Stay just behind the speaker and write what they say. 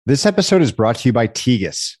This episode is brought to you by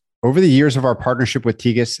Tegas. Over the years of our partnership with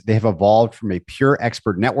Tegas, they have evolved from a pure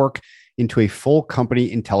expert network into a full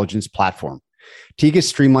company intelligence platform.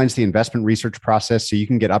 Tegas streamlines the investment research process so you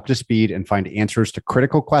can get up to speed and find answers to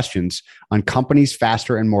critical questions on companies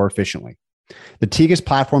faster and more efficiently. The Tegas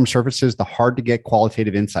platform surfaces the hard-to-get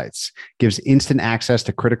qualitative insights, gives instant access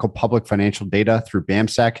to critical public financial data through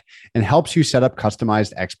BAMSEC, and helps you set up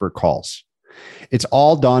customized expert calls. It's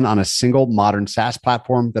all done on a single modern SaaS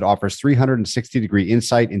platform that offers 360-degree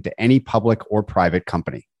insight into any public or private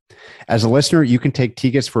company. As a listener, you can take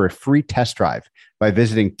Tegas for a free test drive by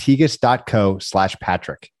visiting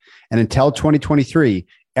tegas.co/Patrick. And until 2023,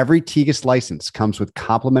 every Tegas license comes with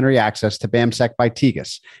complimentary access to BAMSEC by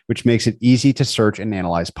Tegas, which makes it easy to search and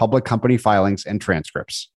analyze public company filings and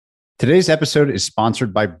transcripts. Today's episode is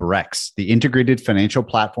sponsored by Brex, the integrated financial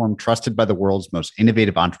platform trusted by the world's most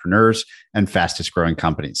innovative entrepreneurs and fastest growing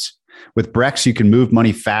companies. With Brex, you can move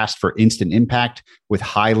money fast for instant impact with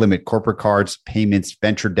high limit corporate cards, payments,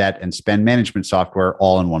 venture debt, and spend management software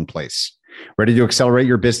all in one place. Ready to accelerate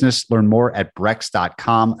your business? Learn more at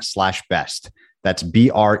brex.com/best. That's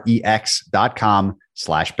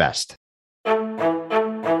brex.com/best.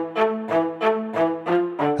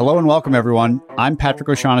 Hello and welcome, everyone. I'm Patrick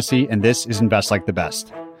O'Shaughnessy, and this is Invest Like the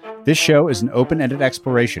Best. This show is an open-ended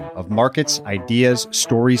exploration of markets, ideas,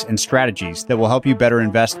 stories, and strategies that will help you better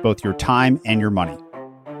invest both your time and your money.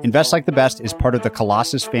 Invest Like the Best is part of the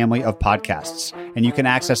Colossus family of podcasts, and you can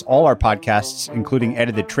access all our podcasts, including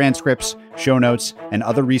edited transcripts, show notes, and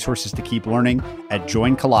other resources to keep learning at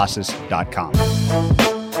joincolossus.com.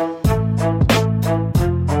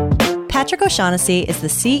 Patrick O'Shaughnessy is the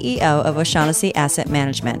CEO of O'Shaughnessy Asset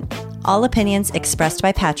Management. All opinions expressed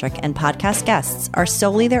by Patrick and podcast guests are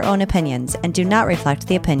solely their own opinions and do not reflect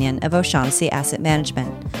the opinion of O'Shaughnessy Asset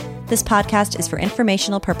Management. This podcast is for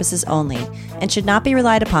informational purposes only and should not be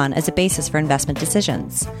relied upon as a basis for investment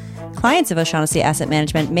decisions. Clients of O'Shaughnessy Asset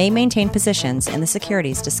Management may maintain positions in the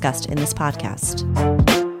securities discussed in this podcast.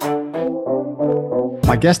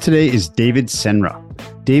 My guest today is David Senra.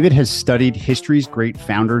 David has studied history's great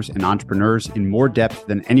founders and entrepreneurs in more depth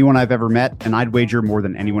than anyone I've ever met, and I'd wager more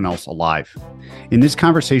than anyone else alive. In this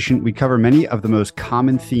conversation, we cover many of the most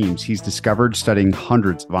common themes he's discovered studying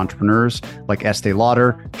hundreds of entrepreneurs like Estee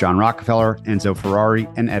Lauder, John Rockefeller, Enzo Ferrari,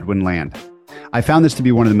 and Edwin Land. I found this to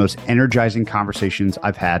be one of the most energizing conversations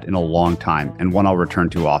I've had in a long time, and one I'll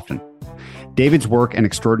return to often. David's work and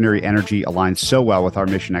extraordinary energy align so well with our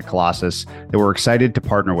mission at Colossus that we're excited to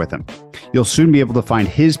partner with him. You'll soon be able to find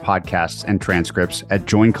his podcasts and transcripts at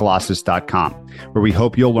joincolossus.com, where we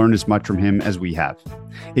hope you'll learn as much from him as we have.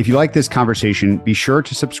 If you like this conversation, be sure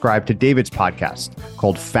to subscribe to David's podcast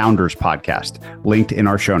called Founders Podcast, linked in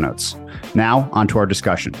our show notes. Now, on to our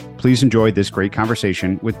discussion. Please enjoy this great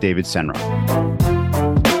conversation with David Senra.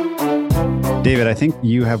 David, I think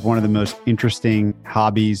you have one of the most interesting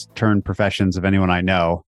hobbies turned professions of anyone I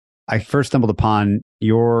know. I first stumbled upon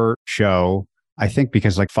your show, I think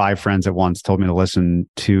because like 5 friends at once told me to listen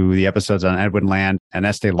to the episodes on Edwin Land and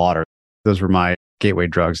Estee Lauder. Those were my gateway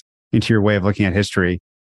drugs into your way of looking at history.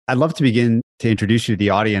 I'd love to begin to introduce you to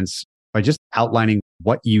the audience by just outlining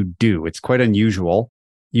what you do. It's quite unusual.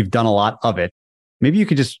 You've done a lot of it. Maybe you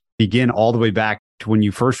could just begin all the way back to when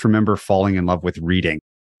you first remember falling in love with reading.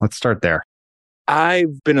 Let's start there.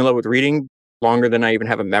 I've been in love with reading longer than I even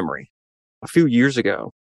have a memory. A few years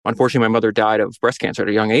ago, unfortunately, my mother died of breast cancer at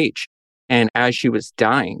a young age. And as she was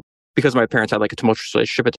dying, because my parents had like a tumultuous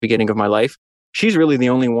relationship at the beginning of my life, she's really the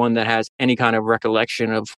only one that has any kind of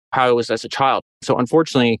recollection of how I was as a child. So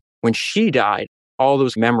unfortunately, when she died, all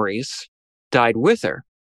those memories died with her.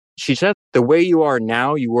 She said, the way you are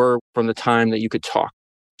now, you were from the time that you could talk.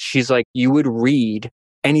 She's like, you would read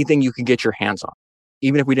anything you could get your hands on.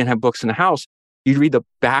 Even if we didn't have books in the house, you'd read the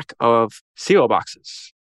back of cereal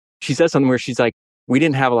boxes. She said something where she's like, we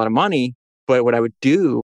didn't have a lot of money, but what I would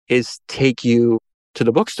do is take you to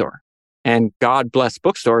the bookstore. And God bless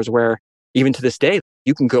bookstores where even to this day,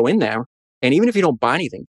 you can go in there and even if you don't buy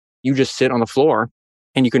anything, you just sit on the floor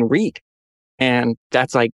and you can read. And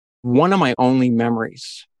that's like one of my only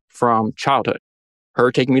memories from childhood,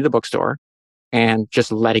 her taking me to the bookstore and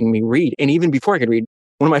just letting me read. And even before I could read,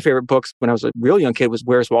 one of my favorite books when I was a real young kid was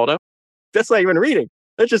Where's Waldo? That's not even reading.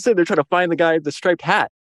 That's just sitting there trying to find the guy with the striped hat.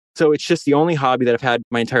 So it's just the only hobby that I've had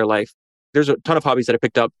my entire life. There's a ton of hobbies that I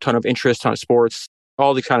picked up, ton of interest, ton of sports,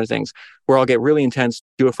 all these kind of things where I'll get really intense,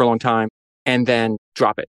 do it for a long time, and then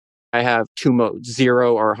drop it. I have 2 modes,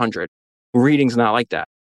 0 or 100. Reading's not like that.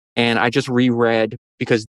 And I just reread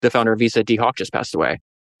because the founder of Visa, D. Hawk, just passed away.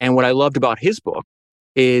 And what I loved about his book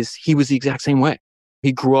is he was the exact same way.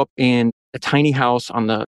 He grew up in a tiny house on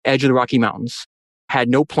the edge of the Rocky Mountains, had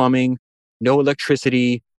no plumbing, no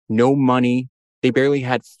electricity, no money. They barely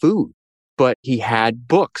had food, but he had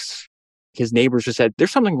books. His neighbors just said,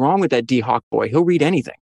 there's something wrong with that D. Hawk boy. He'll read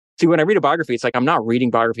anything. See, when I read a biography, it's like, I'm not reading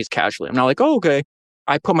biographies casually. I'm not like, oh, okay.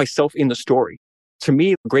 I put myself in the story. To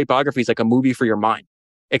me, a great biography is like a movie for your mind,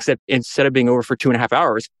 except instead of being over for 2.5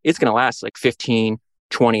 hours, it's going to last like 15,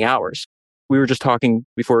 20 hours. We were just talking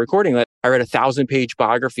before recording that I read a 1,000-page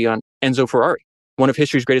biography on Enzo Ferrari, one of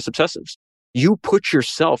history's greatest obsessives. You put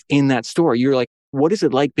yourself in that story. You're like, what is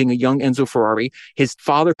it like being a young Enzo Ferrari? His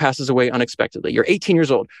father passes away unexpectedly. You're 18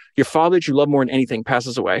 years old. Your father that you love more than anything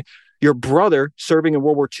passes away. Your brother serving in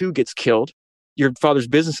World War II gets killed. Your father's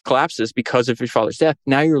business collapses because of your father's death.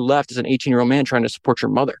 Now you're left as an 18-year-old man trying to support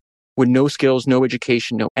your mother with no skills, no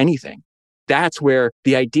education, no anything. That's where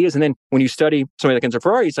the ideas. And then when you study somebody like Enzo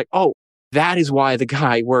Ferrari, it's like, oh, that is why the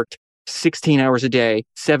guy worked 16 hours a day,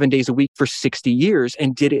 7 days a week for 60 years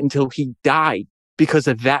and did it until he died because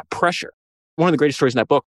of that pressure. One of the greatest stories in that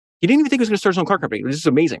book, he didn't even think he was going to start his own car company. This is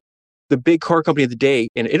amazing. The big car company of the day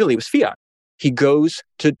in Italy was Fiat. He goes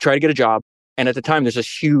to try to get a job. And at the time, there's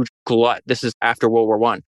this huge glut. This is after World War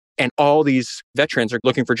I. And all these veterans are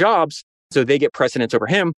looking for jobs. So they get precedence over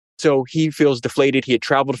him. So he feels deflated. He had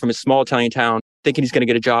traveled from his small Italian town thinking he's going to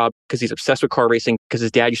get a job because he's obsessed with car racing because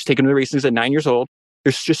his dad used to take him to the races at 9 years old.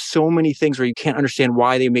 There's just so many things where you can't understand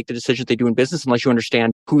why they make the decisions they do in business unless you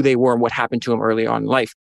understand who they were and what happened to him early on in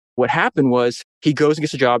life. What happened was he goes and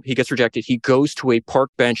gets a job. He gets rejected. He goes to a park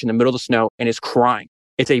bench in the middle of the snow and is crying.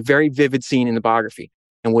 It's a very vivid scene in the biography.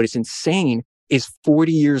 And what is insane is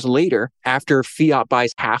 40 years later, after Fiat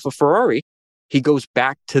buys half of Ferrari, he goes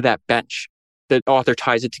back to that bench. The author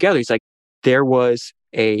ties it together. He's like, there was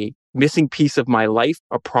a missing piece of my life,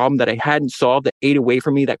 a problem that I hadn't solved that ate away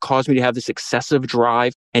from me, that caused me to have this excessive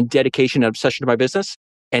drive and dedication and obsession to my business.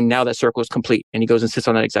 And now that circle is complete. And he goes and sits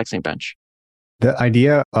on that exact same bench. The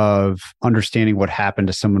idea of understanding what happened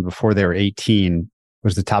to someone before they were 18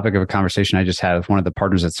 was the topic of a conversation I just had with one of the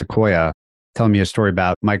partners at Sequoia, telling me a story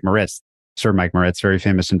about Mike Moritz, Sir Mike Moritz, very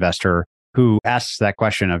famous investor, who asks that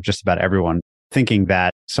question of just about everyone, thinking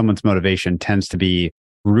that someone's motivation tends to be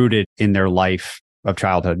rooted in their life of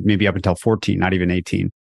childhood, maybe up until 14, not even 18.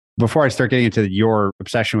 Before I start getting into your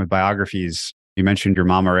obsession with biographies, you mentioned your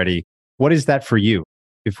mom already. What is that for you?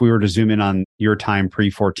 If we were to zoom in on your time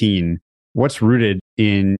pre-14, what's rooted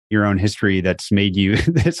in your own history that's made you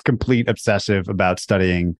this complete obsessive about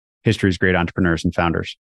studying history's great entrepreneurs and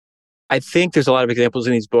founders? I think there's a lot of examples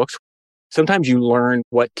in these books. Sometimes you learn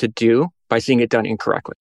what to do by seeing it done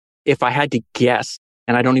incorrectly. If I had to guess,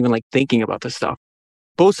 and I don't even like thinking about this stuff,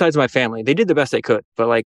 both sides of my family, they did the best they could. But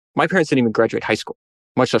like my parents didn't even graduate high school,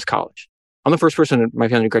 much less college. I'm the first person in my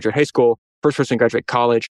family to graduate high school, first person to graduate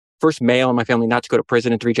college, first male in my family not to go to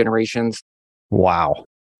prison in 3 generations. Wow.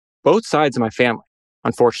 Both sides of my family,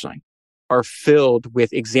 unfortunately, are filled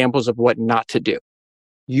with examples of what not to do.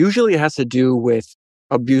 Usually it has to do with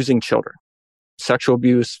abusing children, sexual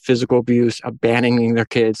abuse, physical abuse, abandoning their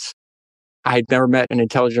kids. I had never met an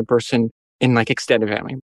intelligent person in like extended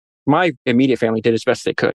family. My immediate family did as best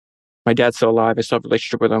they could. My dad's still alive. I still have a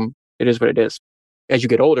relationship with him. It is what it is. As you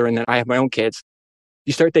get older and then I have my own kids,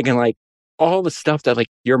 you start thinking like all the stuff that like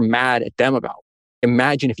you're mad at them about.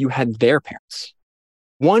 Imagine if you had their parents.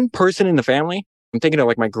 One person in the family, I'm thinking of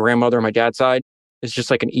like my grandmother on my dad's side, is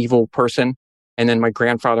just like an evil person. And then my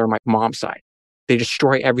grandfather on my mom's side, they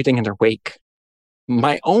destroy everything in their wake.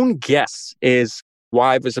 My own guess is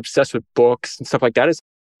why I was obsessed with books and stuff like that is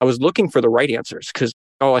I was looking for the right answers because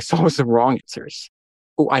all I saw was the wrong answers.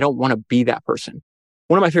 Oh, I don't want to be that person.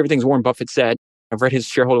 One of my favorite things Warren Buffett said, I've read his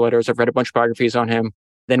shareholder letters, I've read a bunch of biographies on him,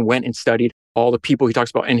 then went and studied all the people he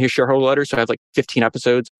talks about in his shareholder letters. So I have like 15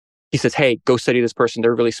 episodes. He says, hey, go study this person.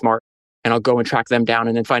 They're really smart. And I'll go and track them down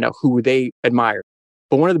and then find out who they admire.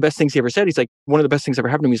 But one of the best things he ever said, he's like, one of the best things ever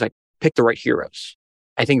happened to me is like, pick the right heroes.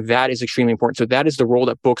 I think that is extremely important. So that is the role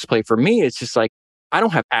that books play for me. It's just like, I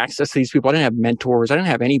don't have access to these people. I didn't have mentors. I didn't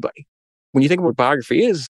have anybody. When you think of what biography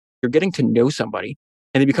is, you're getting to know somebody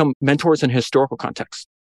and they become mentors in a historical context.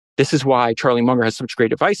 This is why Charlie Munger has such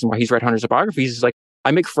great advice and why he's read hundreds of biographies. He's like,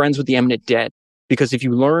 I make friends with the eminent dead. Because if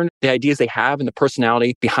you learn the ideas they have and the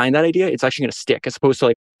personality behind that idea, it's actually going to stick as opposed to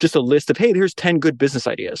like just a list of, hey, here's 10 good business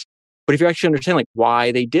ideas. But if you actually understand like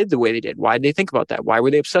why they did the way they did, why did they think about that? Why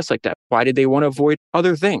were they obsessed like that? Why did they want to avoid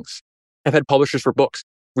other things? I've had publishers for books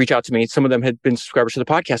reach out to me. Some of them had been subscribers to the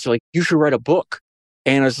podcast. They're like, you should write a book.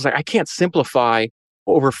 And I was just like, I can't simplify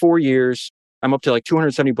over 4 years. I'm up to like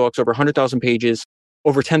 270 books, over 100,000 pages,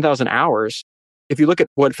 over 10,000 hours. If you look at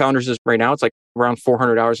what Founders is right now, it's like around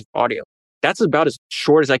 400 hours of audio. That's about as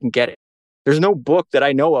short as I can get it. There's no book that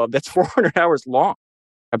I know of that's 400 hours long.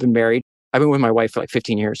 I've been married I've been with my wife for like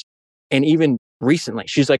 15 years. And even recently,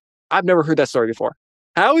 she's like, I've never heard that story before.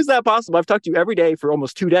 How is that possible? I've talked to you every day for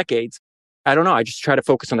almost 2 decades. I don't know. I just try to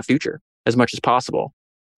focus on the future as much as possible.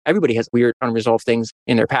 Everybody has weird, unresolved things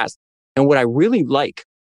in their past. And what I really like,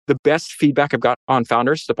 the best feedback I've got on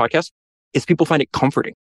Founders, the podcast, is people find it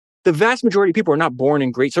comforting. The vast majority of people are not born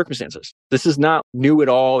in great circumstances. This is not new at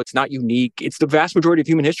all. It's not unique. It's the vast majority of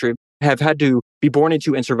human history have had to be born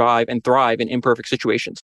into and survive and thrive in imperfect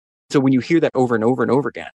situations. So when you hear that over and over and over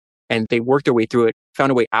again, and they worked their way through it,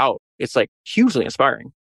 found a way out, it's like hugely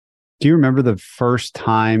inspiring. Do you remember the first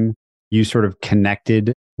time you sort of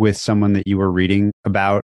connected with someone that you were reading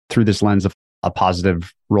about through this lens of a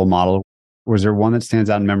positive role model? Was there one that stands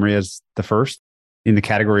out in memory as the first in the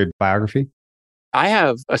category of biography? I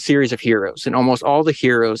have a series of heroes, and almost all the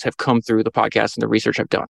heroes have come through the podcast and the research I've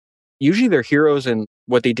done. Usually they're heroes in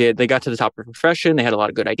what they did. They got to the top of the profession. They had a lot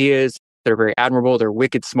of good ideas. They're very admirable. They're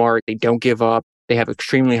wicked smart. They don't give up. They have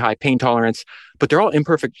extremely high pain tolerance, but they're all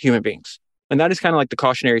imperfect human beings. And that is kind of like the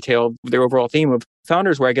cautionary tale of their overall theme of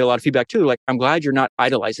Founders, where I get a lot of feedback too. Like, I'm glad you're not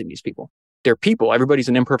idolizing these people. They're people. Everybody's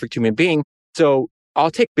an imperfect human being. So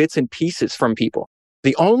I'll take bits and pieces from people.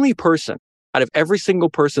 The only person out of every single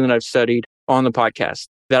person that I've studied on the podcast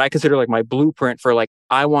that I consider like my blueprint for like,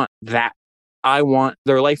 I want that. I want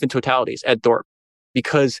their life in totality is Ed Thorpe,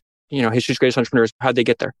 because, history's greatest entrepreneurs, how'd they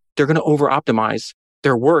get there? They're going to over-optimize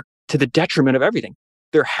their work to the detriment of everything.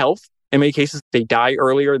 Their health, in many cases, they die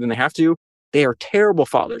earlier than they have to. They are terrible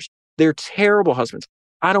fathers. They're terrible husbands.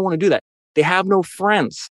 I don't want to do that. They have no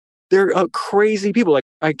friends. They're crazy people. Like,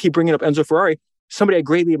 I keep bringing up Enzo Ferrari, somebody I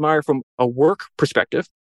greatly admire from a work perspective,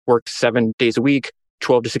 worked 7 days a week,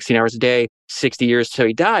 12 to 16 hours a day, 60 years till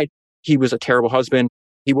he died. He was a terrible husband.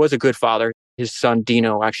 He was a good father. His son,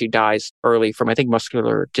 Dino, actually dies early from, I think,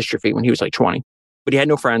 muscular dystrophy when he was like 20. But he had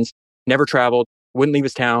no friends, never traveled, wouldn't leave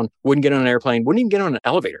his town, wouldn't get on an airplane, wouldn't even get on an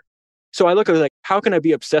elevator. So I look at it like, how can I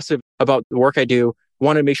be obsessive about the work I do,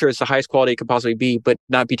 want to make sure it's the highest quality it could possibly be, but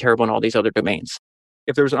not be terrible in all these other domains?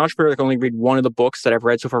 If there was an entrepreneur that could only read one of the books that I've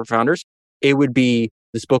read so far for Founders, it would be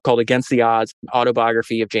this book called Against the Odds, an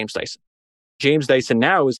autobiography of James Dyson. James Dyson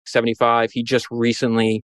now is 75. He just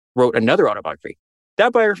recently wrote another autobiography.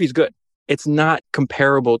 That biography is good. It's not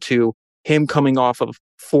comparable to him coming off of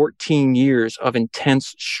 14 years of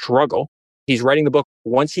intense struggle. He's writing the book.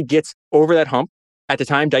 Once he gets over that hump, at the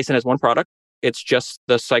time, Dyson has one product. It's just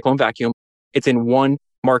the Cyclone vacuum. It's in one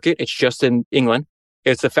market. It's just in England.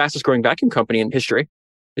 It's the fastest growing vacuum company in history.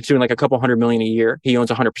 It's doing like a couple $100 million a year. He owns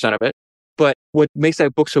 100% of it. But what makes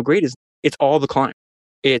that book so great is it's all the climb.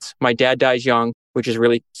 It's my dad dies young, which is a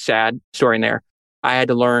really sad story in there. I had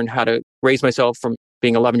to learn how to raise myself from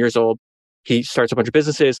being 11 years old. He starts a bunch of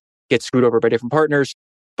businesses, gets screwed over by different partners.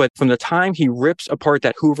 But from the time he rips apart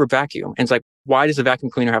that Hoover vacuum, and it's like, why does a vacuum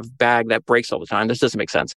cleaner have a bag that breaks all the time? This doesn't make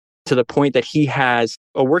sense. To the point that he has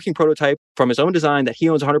a working prototype from his own design that he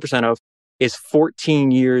owns 100% of, is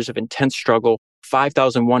 14 years of intense struggle,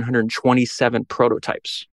 5,127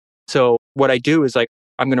 prototypes. So what I do is like,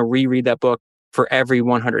 I'm going to reread that book for every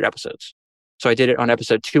 100 episodes. So I did it on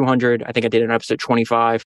episode 200. I think I did it on episode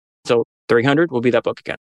 25. So 300 will be that book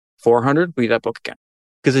again. 400 will be that book again.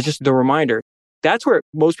 Because it's just the reminder. That's where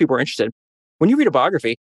most people are interested. When you read a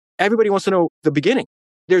biography, everybody wants to know the beginning.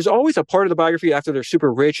 There's always a part of the biography after they're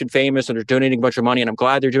super rich and famous and they're donating a bunch of money and I'm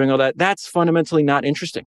glad they're doing all that. That's fundamentally not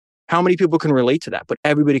interesting. How many people can relate to that? But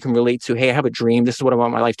everybody can relate to, hey, I have a dream. This is what I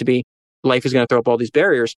want my life to be. Life is going to throw up all these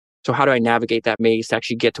barriers. So how do I navigate that maze to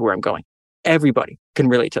actually get to where I'm going? Everybody can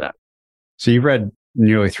relate to that. So you've read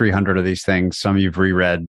nearly 300 of these things. Some you've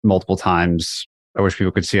reread multiple times. I wish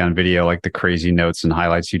people could see on video, like the crazy notes and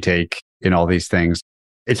highlights you take in all these things.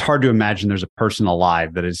 It's hard to imagine there's a person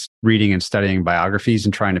alive that is reading and studying biographies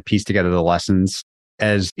and trying to piece together the lessons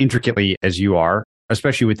as intricately as you are,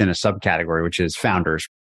 especially within a subcategory, which is founders,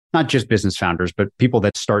 not just business founders, but people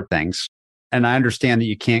that start things. And I understand that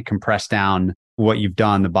you can't compress down what you've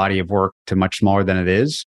done, the body of work, to much smaller than it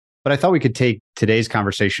is. But I thought we could take today's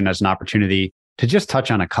conversation as an opportunity to just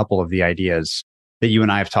touch on a couple of the ideas that you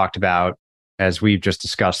and I have talked about as we've just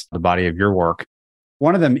discussed the body of your work.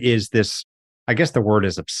 One of them is this, I guess the word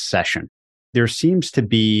is obsession. There seems to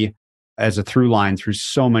be, as a through line through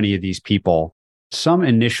so many of these people, some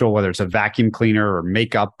initial, whether it's a vacuum cleaner or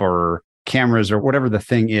makeup or cameras or whatever the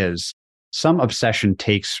thing is, some obsession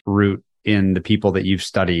takes root in the people that you've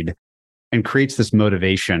studied and creates this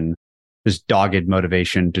motivation, this dogged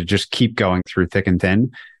motivation to just keep going through thick and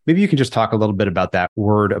thin. Maybe you can just talk a little bit about that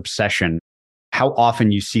word obsession, how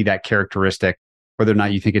often you see that characteristic, whether or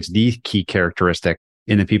not you think it's the key characteristic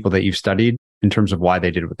in the people that you've studied in terms of why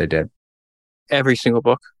they did what they did. Every single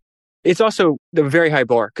book. It's also the very high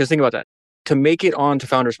bar, because think about that. to make it onto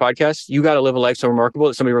Founders Podcast, you got to live a life so remarkable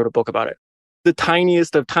that somebody wrote a book about it. The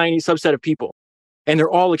tiniest of tiny subset of people. And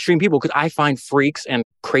they're all extreme people because I find freaks and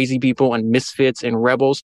crazy people and misfits and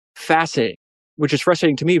rebels fascinating, which is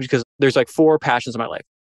frustrating to me because there's like 4 passions in my life: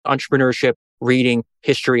 entrepreneurship, reading,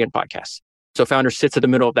 history, and podcasts. So Founders sits at the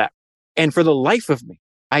middle of that. And for the life of me,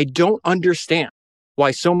 I don't understand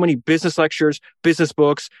why so many business lectures, business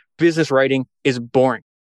books, business writing is boring.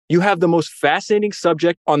 You have the most fascinating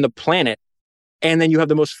subject on the planet, and then you have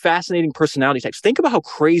the most fascinating personality types. Think about how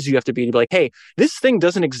crazy you have to be like, hey, this thing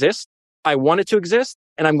doesn't exist. I want it to exist,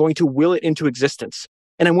 and I'm going to will it into existence.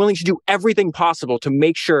 And I'm willing to do everything possible to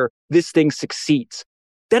make sure this thing succeeds.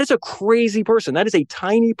 That is a crazy person. That is a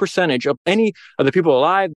tiny percentage of any of the people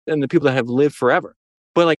alive and the people that have lived forever.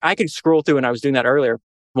 But like I could scroll through, and I was doing that earlier.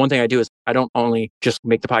 One thing I do is I don't only just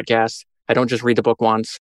make the podcast. I don't just read the book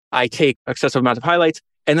once. I take excessive amounts of highlights,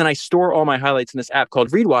 and then I store all my highlights in this app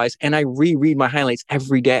called Readwise, and I reread my highlights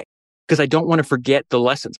every day because I don't want to forget the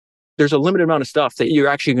lessons. There's a limited amount of stuff that you're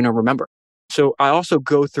actually going to remember. So I also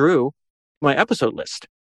go through my episode list,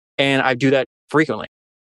 and I do that frequently.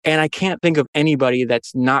 And I can't think of anybody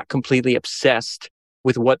that's not completely obsessed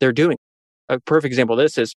with what they're doing. A perfect example of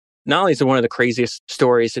this is not only is it one of the craziest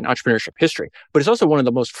stories in entrepreneurship history, but it's also one of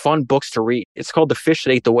the most fun books to read. It's called The Fish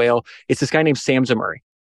That Ate the Whale. It's this guy named Sam Zamuri.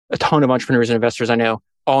 A ton of entrepreneurs and investors I know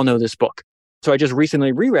all know this book. So I just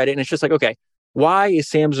recently reread it, and it's just like, okay, why is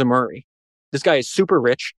Sam Zamuri? This guy is super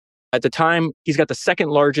rich. At the time, he's got the second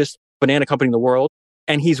largest banana company in the world,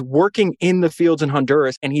 and he's working in the fields in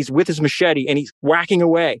Honduras, and he's with his machete, and he's whacking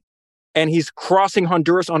away, and he's crossing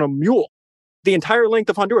Honduras on a mule, the entire length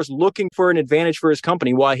of Honduras, looking for an advantage for his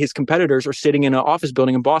company while his competitors are sitting in an office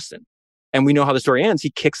building in Boston. And we know how the story ends.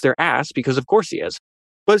 He kicks their ass because of course he is.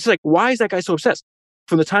 But it's like, why is that guy so obsessed?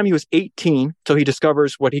 From the time he was 18 till he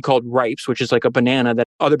discovers what he called ripes, which is like a banana that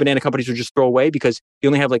other banana companies would just throw away because you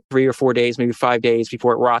only have like 3 or 4 days, maybe 5 days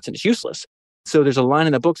before it rots and it's useless. So there's a line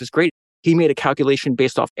in the book that's great. He made a calculation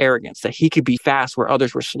based off arrogance that he could be fast where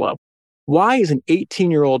others were slow. Why is an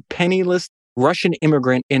 18-year-old penniless Russian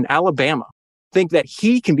immigrant in Alabama think that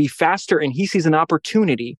he can be faster and he sees an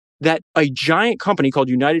opportunity that a giant company called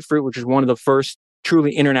United Fruit, which is one of the first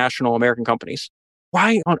truly international American companies,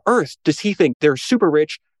 why on earth does he think they're super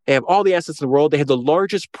rich? They have all the assets in the world. They have the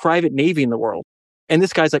largest private navy in the world. And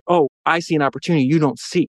this guy's like, oh, I see an opportunity you don't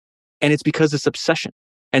see. And it's because it's obsession.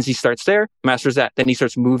 And so he starts there, masters that. Then he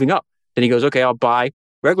starts moving up. Then he goes, okay, I'll buy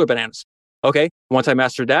regular bananas. Okay, once I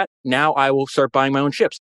mastered that, now I will start buying my own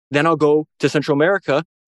chips. Then I'll go to Central America,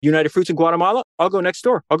 United Fruits in Guatemala. I'll go next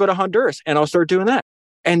door. I'll go to Honduras and I'll start doing that.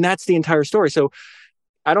 And that's the entire story. So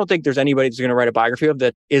I don't think there's anybody that's going to write a biography of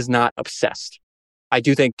that is not obsessed. I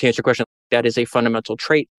do think, to answer your question, that is a fundamental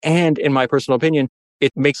trait. And in my personal opinion,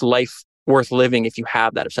 it makes life worth living if you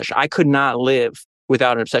have that obsession. I could not live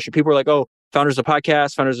without an obsession. People are like, oh, founders of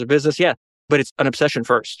podcasts, founders of business. Yeah, but it's an obsession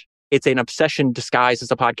first. It's an obsession disguised as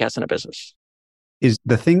a podcast and a business. Is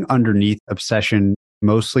the thing underneath obsession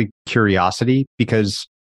mostly curiosity? Because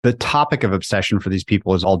the topic of obsession for these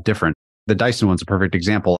people is all different. The Dyson one's a perfect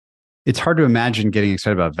example. It's hard to imagine getting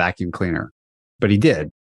excited about a vacuum cleaner, but he did.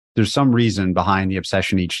 There's some reason behind the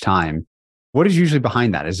obsession each time. What is usually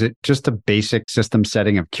behind that? Is it just a basic system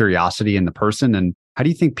setting of curiosity in the person? And how do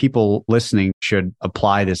you think people listening should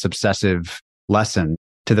apply this obsessive lesson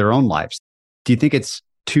to their own lives? Do you think it's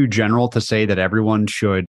too general to say that everyone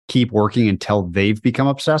should keep working until they've become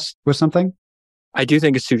obsessed with something? I do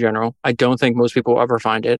think it's too general. I don't think most people will ever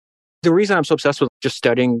find it. The reason I'm so obsessed with just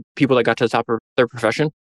studying people that got to the top of their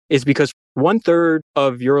profession is because 1/3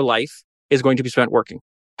 of your life is going to be spent working.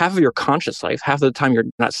 Half of your conscious life, half of the time you're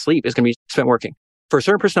not asleep, is going to be spent working. For a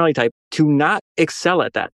certain personality type, to not excel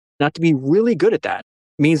at that, not to be really good at that,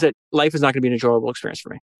 means that life is not going to be an enjoyable experience for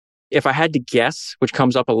me. If I had to guess, which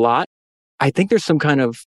comes up a lot, I think there's some kind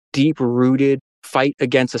of deep-rooted fight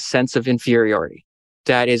against a sense of inferiority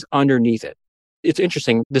that is underneath it. It's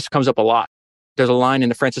interesting. This comes up a lot. There's a line in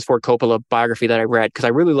the Francis Ford Coppola biography that I read because I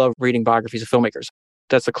really love reading biographies of filmmakers.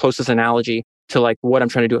 That's the closest analogy to like what I'm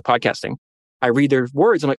trying to do with podcasting. I read their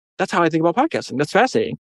words. I'm like, that's how I think about podcasting. That's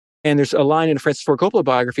fascinating. And there's a line in the Francis Ford Coppola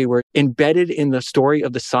biography where embedded in the story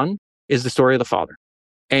of the son is the story of the father.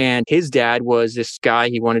 And his dad was this guy.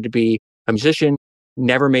 He wanted to be a musician,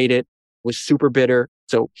 never made it, was super bitter.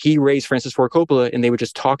 So he raised Francis Ford Coppola and they would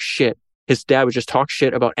just talk shit. His dad would just talk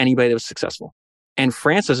shit about anybody that was successful. And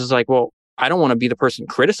Francis is like, well, I don't want to be the person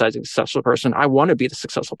criticizing the successful person. I want to be the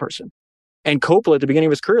successful person. And Coppola at the beginning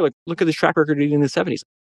of his career, like, look at his track record in the 70s.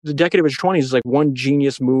 The decade of his 20s is like one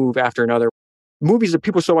genius move after another. Movies that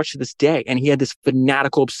people still watch to this day. And he had this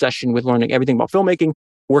fanatical obsession with learning everything about filmmaking,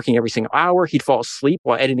 working every single hour. He'd fall asleep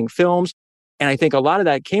while editing films. And I think a lot of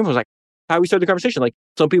that came from like how we started the conversation. Like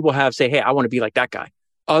some people have say, hey, I want to be like that guy.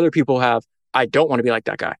 Other people have, I don't want to be like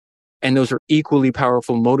that guy. And those are equally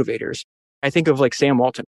powerful motivators. I think of like Sam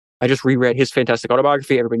Walton. I just reread his fantastic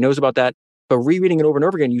autobiography. Everybody knows about that. But rereading it over and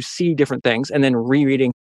over again, you see different things. And then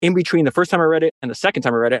rereading in between the first time I read it and the second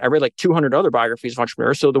time I read it, I read like 200 other biographies of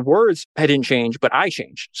entrepreneurs. So the words didn't change, but I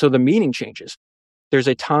changed. So the meaning changes. There's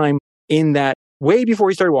a time in that way before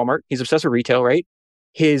he started Walmart, he's obsessed with retail, right?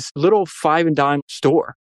 His little 5 and dime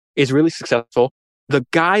store is really successful. The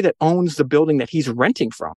guy that owns the building that he's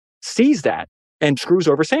renting from sees that and screws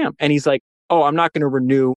over Sam. And he's like, oh, I'm not going to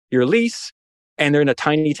renew your lease. And they're in a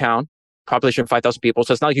tiny town, population of 5,000 people.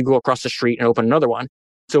 So it's not like you go across the street and open another one.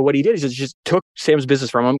 So what he did is just took Sam's business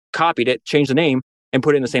from him, copied it, changed the name, and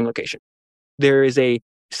put it in the same location. There is a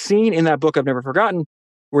scene in that book I've never forgotten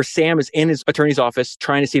where Sam is in his attorney's office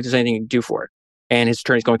trying to see if there's anything he can do for it. And his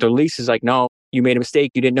attorney's going through the lease. He's like, no, you made a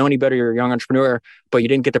mistake. You didn't know any better. You're a young entrepreneur, but you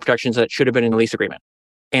didn't get the protections that should have been in the lease agreement.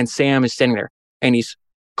 And Sam is standing there and he's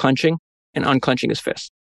clenching and unclenching his fist.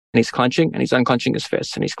 And he's clenching and he's unclenching his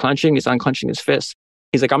fist. And he's clenching, he's unclenching his fist.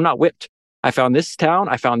 He's like, I'm not whipped. I found this town.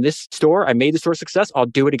 I found this store. I made the store a success. I'll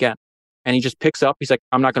do it again. And he just picks up. He's like,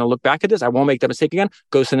 I'm not going to look back at this. I won't make that mistake again.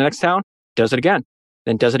 Goes to the next town, does it again,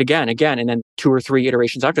 then does it again. And then 2 or 3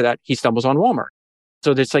 iterations after that, he stumbles on Walmart.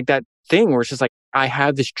 So there's like that thing where it's just like, I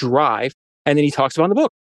have this drive. And then he talks about in the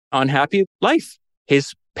book, unhappy life.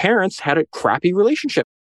 His parents had a crappy relationship.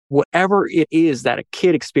 Whatever it is that a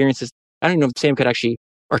kid experiences, I don't even know if Sam could actually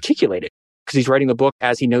articulate it because he's writing the book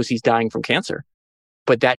as he knows he's dying from cancer.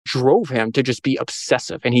 But that drove him to just be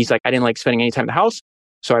obsessive. And he's like, I didn't like spending any time in the house.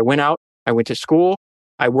 So I went out, I went to school,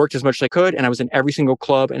 I worked as much as I could, and I was in every single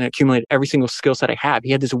club and accumulated every single skill set I have.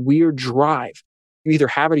 He had this weird drive. You either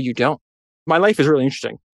have it or you don't. My life is really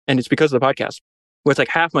interesting. And it's because of the podcast, where it's like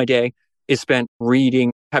half my day is spent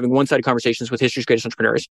reading, having one-sided conversations with history's greatest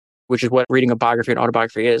entrepreneurs, which is what reading a biography and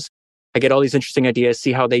autobiography is. I get all these interesting ideas,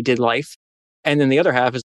 see how they did life. And then the other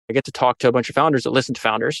half is I get to talk to a bunch of founders that listen to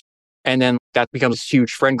founders. And then that becomes a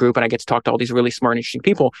huge friend group. And I get to talk to all these really smart, interesting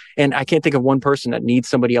people. And I can't think of one person that needs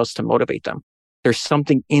somebody else to motivate them. There's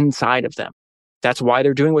something inside of them. That's why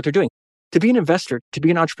they're doing what they're doing. To be an investor, to be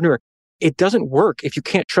an entrepreneur, it doesn't work if you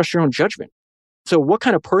can't trust your own judgment. So what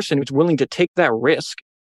kind of person is willing to take that risk?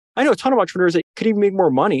 I know a ton of entrepreneurs that could even make more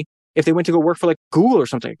money if they went to go work for like Google or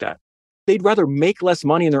something like that. They'd rather make less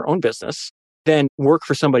money in their own business than work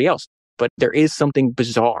for somebody else. But there is something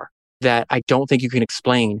bizarre that I don't think you can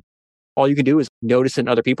explain. All you can do is notice it in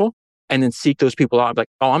other people and then seek those people out. Like,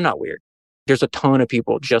 oh, I'm not weird. There's a ton of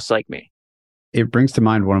people just like me. It brings to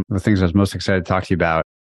mind one of the things I was most excited to talk to you about,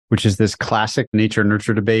 which is this classic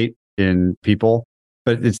nature-nurture debate in people.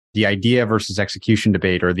 But it's the idea versus execution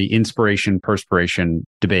debate or the inspiration-perspiration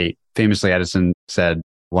debate. Famously, Edison said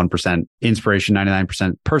 1% inspiration,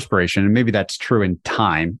 99% perspiration. And maybe that's true in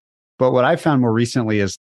time. But what I found more recently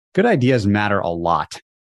is good ideas matter a lot.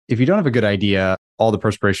 If you don't have a good idea, all the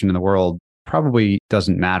perspiration in the world probably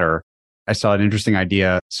doesn't matter. I saw an interesting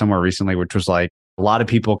idea somewhere recently, which was like a lot of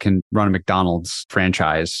people can run a McDonald's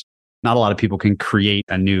franchise. Not a lot of people can create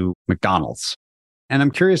a new McDonald's. And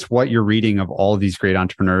I'm curious what you're reading of all of these great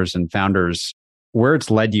entrepreneurs and founders, where it's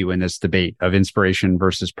led you in this debate of inspiration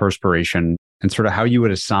versus perspiration and sort of how you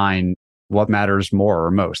would assign what matters more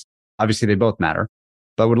or most. Obviously, they both matter,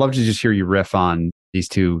 but I would love to just hear you riff on these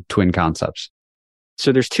two twin concepts.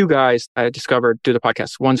 So there's 2 guys I discovered through the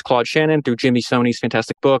podcast. One's Claude Shannon through Jimmy Stoney's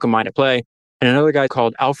fantastic book, A Mind at Play, and another guy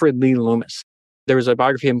called Alfred Lee Loomis. There was a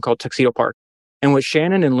biography of him called Tuxedo Park. And what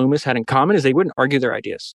Shannon and Loomis had in common is they wouldn't argue their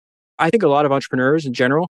ideas. I think a lot of entrepreneurs in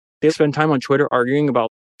general, they spend time on Twitter arguing about,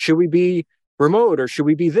 should we be remote or should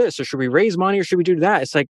we be this or should we raise money or should we do that?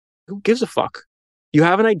 It's like, who gives a fuck? You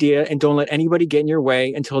have an idea and don't let anybody get in your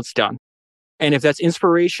way until it's done. And if that's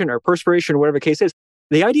inspiration or perspiration or whatever the case is,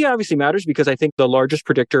 the idea obviously matters because I think the largest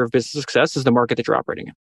predictor of business success is the market that you're operating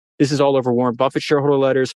in. This is all over Warren Buffett shareholder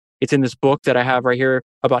letters. It's in this book that I have right here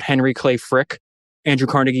about Henry Clay Frick, Andrew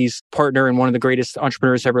Carnegie's partner and one of the greatest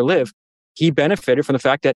entrepreneurs to ever live. He benefited from the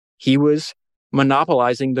fact that he was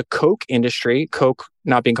monopolizing the Coke industry, Coke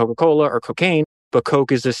not being Coca-Cola or cocaine, but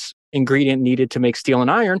Coke is this ingredient needed to make steel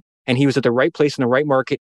and iron. And he was at the right place in the right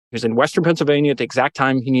market. He was in Western Pennsylvania at the exact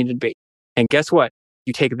time he needed to be. And guess what?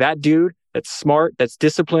 You take that dude that's smart, that's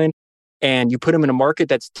disciplined, and you put him in a market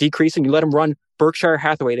that's decreasing. You let him run Berkshire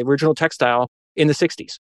Hathaway, the original textile in the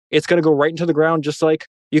 60s. It's going to go right into the ground, just like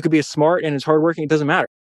you could be as smart and as hardworking. It doesn't matter.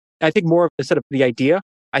 I think more of, instead of the idea,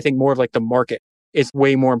 I think more of like the market is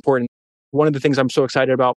way more important. One of the things I'm so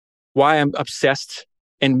excited about, why I'm obsessed,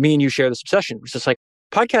 and me and you share this obsession, it's just like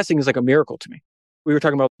podcasting is like a miracle to me. We were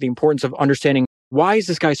talking about the importance of understanding why is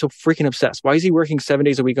this guy so freaking obsessed? Why is he working 7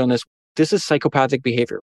 days a week on this? This is psychopathic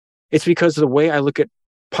behavior. It's because of the way I look at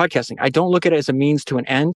podcasting. I don't look at it as a means to an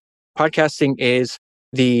end. Podcasting is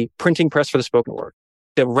the printing press for the spoken word.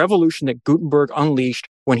 The revolution that Gutenberg unleashed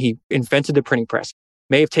when he invented the printing press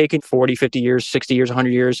may have taken 40, 50 years, 60 years, 100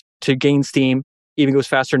 years to gain steam, even goes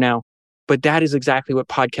faster now. But that is exactly what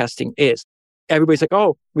podcasting is. Everybody's like,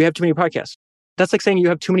 oh, we have too many podcasts. That's like saying you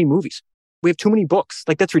have too many movies. We have too many books.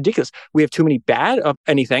 Like, that's ridiculous. We have too many bad of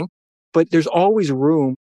anything, but there's always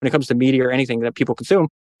room when it comes to media or anything that people consume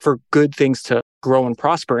for good things to grow and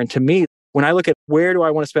prosper. And to me, when I look at where do I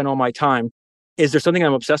want to spend all my time, is there something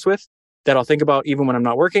I'm obsessed with that I'll think about even when I'm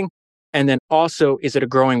not working? And then also, is it a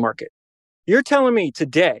growing market? You're telling me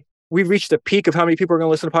today we've reached the peak of how many people are going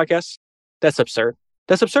to listen to podcasts? That's absurd.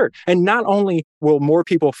 That's absurd. And not only will more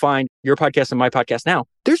people find your podcast and my podcast now,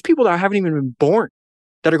 there's people that haven't even been born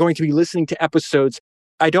that are going to be listening to episodes.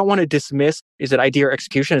 I don't want to dismiss, is it idea or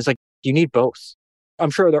execution? It's like, you need both. I'm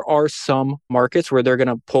sure there are some markets where they're going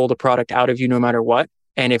to pull the product out of you no matter what.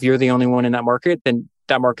 And if you're the only one in that market, then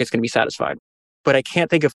that market's going to be satisfied. But I can't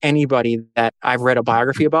think of anybody that I've read a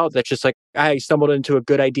biography about that's just like, I stumbled into a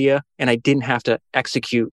good idea and I didn't have to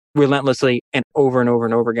execute relentlessly and over and over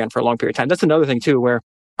and over again for a long period of time. That's another thing too, where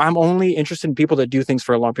I'm only interested in people that do things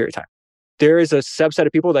for a long period of time. There is a subset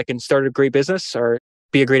of people that can start a great business or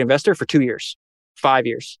be a great investor for 2 years, 5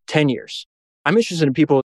 years, 10 years. I'm interested in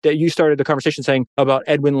people that you started the conversation saying about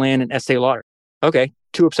Edwin Land and Estee Lauder. Okay,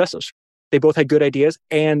 two obsessives. They both had good ideas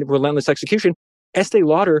and relentless execution. Estee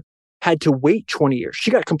Lauder had to wait 20 years.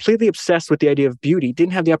 She got completely obsessed with the idea of beauty,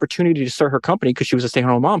 didn't have the opportunity to start her company because she was a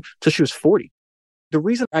stay-at-home mom until she was 40. The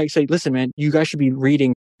reason I say, listen, man, you guys should be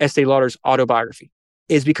reading Estee Lauder's autobiography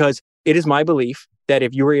is because it is my belief that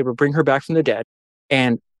if you were able to bring her back from the dead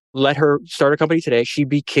and let her start a company today, she'd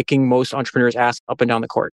be kicking most entrepreneurs' ass up and down the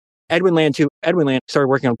court. Edwin Land, too. Edwin Land started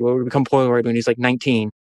working on what would become Polaroid when he's like 19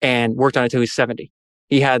 and worked on it until he was 70.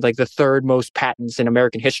 He had like the third most patents in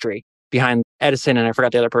American history behind Edison, and I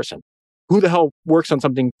forgot the other person. Who the hell works on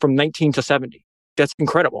something from 19 to 70? That's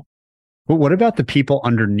incredible. But what about the people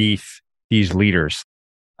underneath these leaders?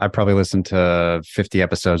 I probably listened to 50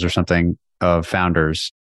 episodes or something of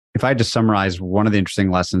founders. If I had to summarize, one of the interesting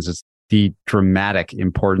lessons is the dramatic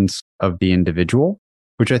importance of the individual,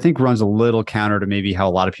 which I think runs a little counter to maybe how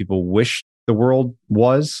a lot of people wish the world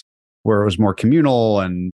was, where it was more communal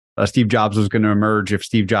and Steve Jobs was going to emerge if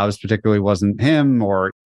Steve Jobs particularly wasn't him.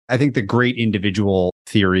 Or I think the great individual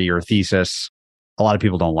theory or thesis, a lot of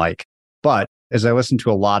people don't like. But as I listen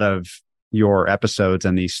to a lot of your episodes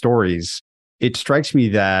and these stories, it strikes me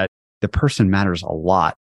that the person matters a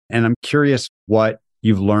lot. And I'm curious what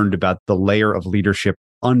you've learned about the layer of leadership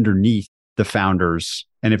underneath the founders,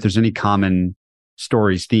 and if there's any common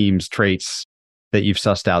stories, themes, traits that you've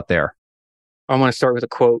sussed out there. I want to start with a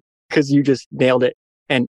quote because you just nailed it.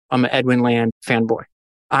 And I'm an Edwin Land fanboy.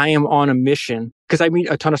 I am on a mission because I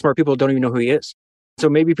meet a ton of smart people who don't even know who he is. So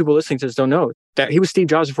maybe people listening to this don't know that he was Steve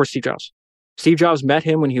Jobs before Steve Jobs. Steve Jobs met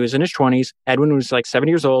him when he was in his 20s. Edwin was like 7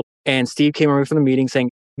 years old. And Steve came away from the meeting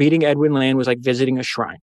saying, meeting Edwin Land was like visiting a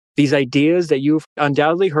shrine. These ideas that you've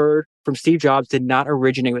undoubtedly heard from Steve Jobs did not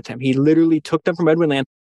originate with him. He literally took them from Edwin Land.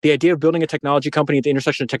 The idea of building a technology company at the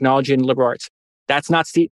intersection of technology and liberal arts. That's not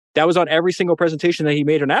Steve. That was on every single presentation that he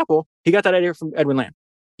made on Apple. He got that idea from Edwin Land.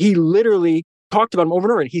 He literally talked about him over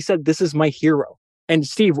and over. And he said, this is my hero. And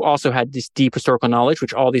Steve also had this deep historical knowledge,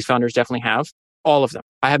 which all these founders definitely have. All of them.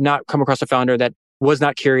 I have not come across a founder that was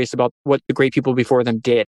not curious about what the great people before them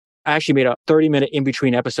did. I actually made a 30-minute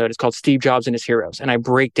in-between episode. It's called Steve Jobs and His Heroes. And I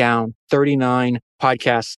break down 39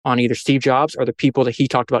 podcasts on either Steve Jobs or the people that he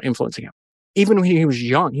talked about influencing him. Even when he was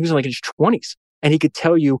young, he was like in his 20s. And he could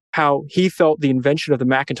tell you how he felt the invention of the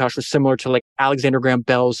Macintosh was similar to like Alexander Graham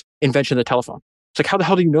Bell's invention of the telephone. It's like, how the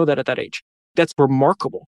hell do you know that at that age? That's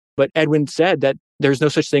remarkable. But Edwin said that there's no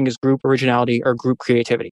such thing as group originality or group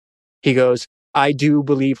creativity. He goes, I do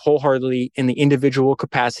believe wholeheartedly in the individual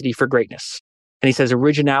capacity for greatness. And he says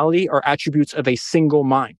originality are attributes of a single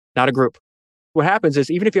mind, not a group. What happens is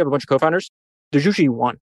even if you have a bunch of co-founders, there's usually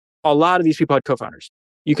one. A lot of these people had co-founders.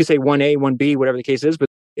 You could say 1A, 1B, whatever the case is, but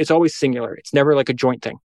it's always singular. It's never like a joint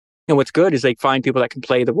thing. And what's good is they find people that can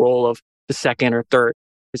play the role of the second or third.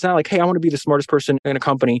 It's not like, hey, I want to be the smartest person in a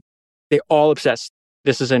company. They all obsess.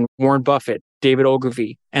 This is in Warren Buffett, David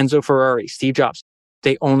Ogilvy, Enzo Ferrari, Steve Jobs.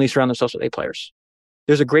 They only surround themselves with A players.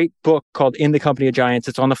 There's a great book called In the Company of Giants.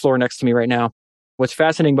 It's on the floor next to me right now. What's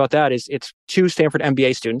fascinating about that is it's two Stanford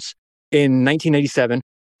MBA students in 1997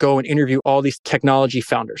 go and interview all these technology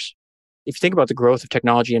founders. If you think about the growth of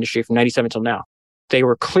technology industry from 97 till now, they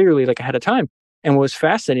were clearly like ahead of time. And what was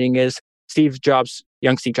fascinating is Steve Jobs,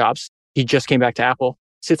 young Steve Jobs, He just came back to Apple,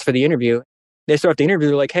 sits for the interview. They start the interview,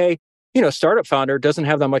 they're like, hey, startup founder doesn't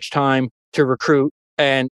have that much time to recruit.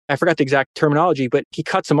 And I forgot the exact terminology, but he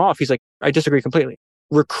cuts him off. He's like, I disagree completely.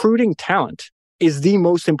 Recruiting talent is the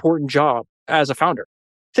most important job as a founder.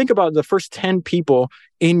 Think about the first 10 people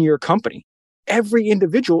in your company. Every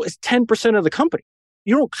individual is 10% of the company.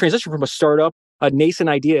 You don't transition from a startup, a nascent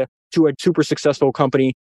idea, to a super successful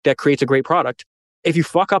company that creates a great product if you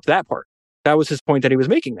fuck up that part. That was his point that he was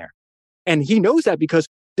making there. And he knows that because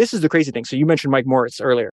this is the crazy thing. So you mentioned Mike Moritz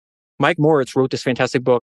earlier. Mike Moritz wrote this fantastic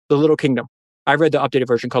book, The Little Kingdom. I read the updated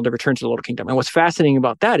version called The Return to the Little Kingdom. And what's fascinating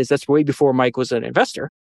about that is that's way before Mike was an investor.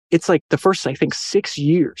 It's like the first, I think, 6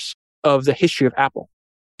 years of the history of Apple.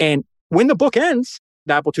 And when the book ends,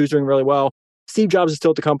 the Apple II is doing really well. Steve Jobs is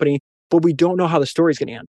still at the company, but we don't know how the story is going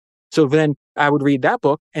to end. So then I would read that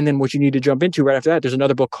book. And then what you need to jump into right after that, there's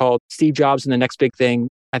another book called Steve Jobs and the Next Big Thing.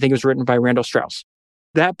 I think it was written by Randall Strauss.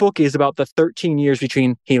 That book is about the 13 years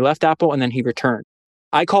between he left Apple and then he returned.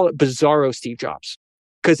 I call it Bizarro Steve Jobs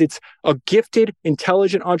because it's a gifted,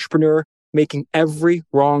 intelligent entrepreneur making every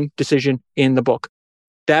wrong decision in the book.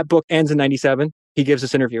 That book ends in 97. He gives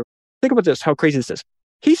this interview. Think about this, how crazy this is.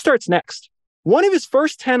 He starts Next. One of his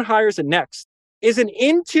first 10 hires at Next is an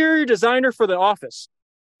interior designer for the office.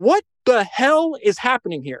 What the hell is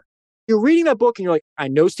happening here? You're reading that book and you're like, I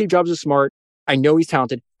know Steve Jobs is smart. I know he's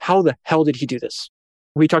talented. How the hell did he do this?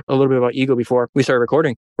 We talked a little bit about ego before we started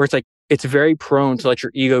recording, where it's like, it's very prone to let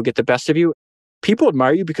your ego get the best of you. People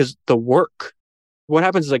admire you because the work. What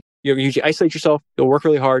happens is like, you usually isolate yourself. You'll work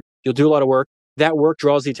really hard. You'll do a lot of work. That work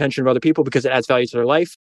draws the attention of other people because it adds value to their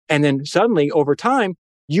life. And then suddenly over time,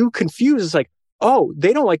 you confuse. It's like, oh,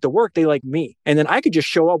 they don't like the work. They like me. And then I could just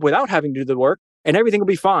show up without having to do the work and everything will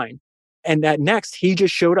be fine. And that Next, he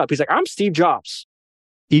just showed up. He's like, I'm Steve Jobs.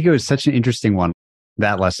 Ego is such an interesting one.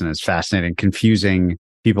 That lesson is fascinating, confusing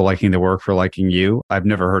people liking the work for liking you. I've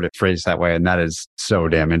never heard it phrased that way. And that is so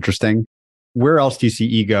damn interesting. Where else do you see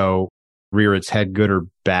ego rear its head, good or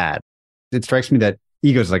bad? It strikes me that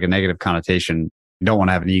ego is like a negative connotation. You don't want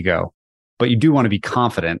to have an ego, but you do want to be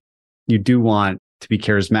confident. You do want to be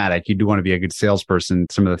charismatic. You do want to be a good salesperson.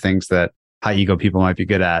 Some of the things that high ego people might be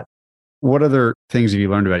good at. What other things have you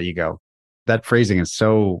learned about ego? That phrasing is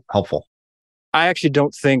so helpful. I actually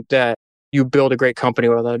don't think that you build a great company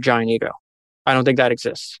with a giant ego. I don't think that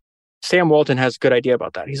exists. Sam Walton has a good idea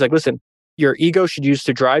about that. He's like, listen, your ego should use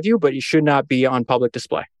to drive you, but you should not be on public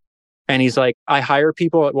display. And he's like, I hire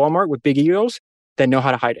people at Walmart with big egos that know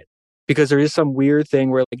how to hide it because there is some weird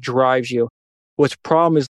thing where it like drives you. What's the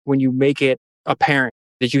problem is when you make it apparent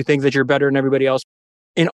that you think that you're better than everybody else.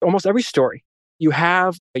 In almost every story, you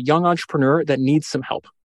have a young entrepreneur that needs some help.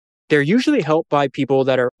 They're usually helped by people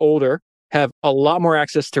that are older, have a lot more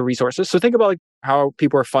access to resources. So think about like how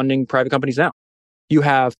people are funding private companies now. You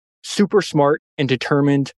have super smart and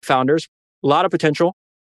determined founders, a lot of potential.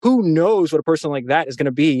 Who knows what a person like that is going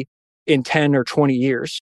to be in 10 or 20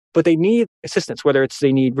 years, but they need assistance, whether it's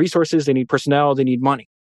they need resources, they need personnel, they need money.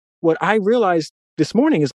 What I realized this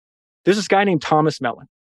morning is there's this guy named Thomas Mellon.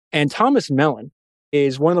 And Thomas Mellon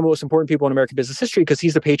is one of the most important people in American business history because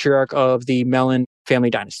he's the patriarch of the Mellon family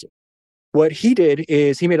dynasty. What he did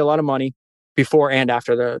is he made a lot of money before and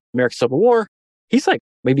after the American Civil War. He's like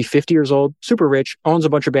maybe 50 years old, super rich, owns a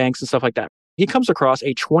bunch of banks and stuff like that. He comes across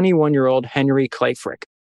a 21-year-old Henry Clay Frick.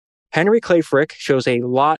 Henry Clay Frick shows a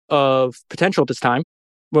lot of potential at this time.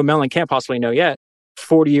 What Mellon can't possibly know yet,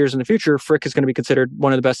 40 years in the future, Frick is going to be considered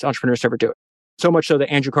one of the best entrepreneurs to ever do it. So much so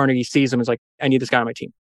that Andrew Carnegie sees him and is like, I need this guy on my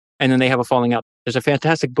team. And then they have a falling out. There's a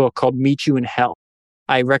fantastic book called Meet You in Hell.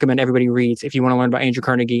 I recommend everybody reads if you want to learn about Andrew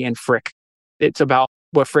Carnegie and Frick. It's about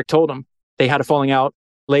what Frick told him. They had a falling out.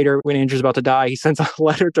 Later, when Andrew's about to die, he sends a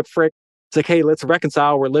letter to Frick. It's like, hey, let's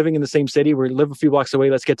reconcile. We're living in the same city. We live a few blocks away.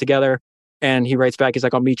 Let's get together. And he writes back, he's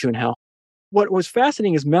like, I'll meet you in hell. What was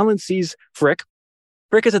fascinating is Mellon sees Frick.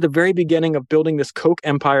 Frick is at the very beginning of building this Coke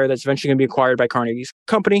empire that's eventually going to be acquired by Carnegie's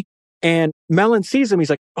company. And Mellon sees him. He's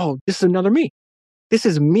like, oh, this is another me. This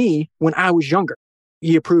is me when I was younger.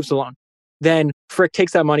 He approves the loan. Then Frick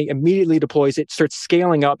takes that money, immediately deploys it, starts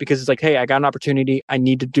scaling up because it's like, hey, I got an opportunity. I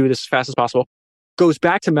need to do this as fast as possible. Goes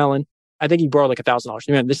back to Mellon. I think he borrowed like $1,000.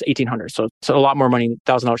 Man, this is $1,800. So it's a lot more money,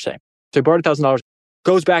 $1,000 today. So he borrowed $1,000,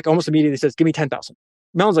 goes back almost immediately, says, give me $10,000.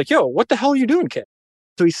 Mellon's like, yo, what the hell are you doing, kid?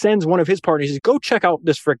 So he sends one of his partners. He says, go check out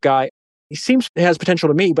this Frick guy. He seems he has potential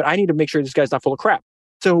to me, but I need to make sure this guy's not full of crap.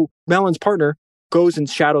 So Mellon's partner goes and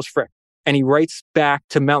shadows Frick. And he writes back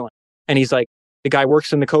to Mellon. And he's like, the guy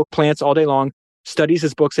works in the Coke plants all day long, studies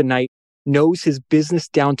his books at night, knows his business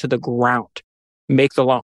down to the ground, make the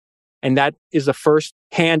loan. And that is the first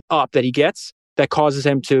hand up that he gets that causes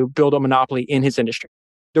him to build a monopoly in his industry.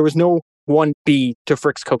 There was no 1B to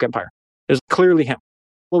Frick's Coke empire. It was clearly him.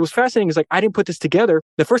 What was fascinating is I didn't put this together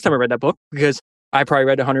the first time I read that book because I probably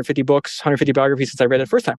read 150 books, 150 biographies since I read it the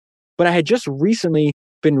first time. But I had just recently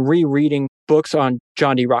been rereading books on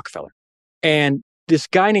John D. Rockefeller. And this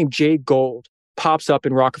guy named Jay Gould pops up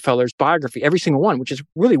in Rockefeller's biography, every single one, which is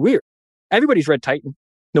really weird. Everybody's read Titan,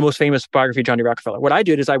 the most famous biography of John D. Rockefeller. What I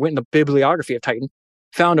did is I went in the bibliography of Titan,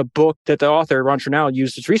 found a book that the author, Ron Chernow,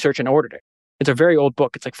 used as research and ordered it. It's a very old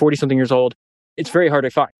book. It's 40-something years old. It's very hard to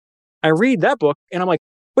find. I read that book and I'm like,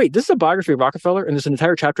 wait, this is a biography of Rockefeller and there's an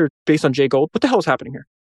entire chapter based on Jay Gould. What the hell is happening here?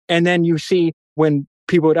 And then you see when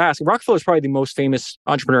people would ask, Rockefeller is probably the most famous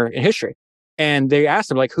entrepreneur in history. And they asked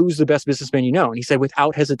him, who's the best businessman you know? And he said,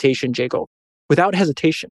 without hesitation, Jay Gould. Without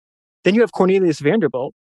hesitation. Then you have Cornelius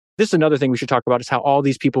Vanderbilt. This is another thing we should talk about is how all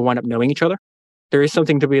these people wind up knowing each other. There is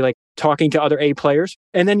something to be talking to other A players.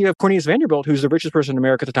 And then you have Cornelius Vanderbilt, who's the richest person in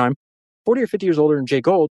America at the time, 40 or 50 years older than Jay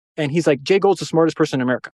Gould. And he's Jay Gould's the smartest person in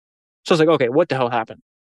America. So I was okay, what the hell happened?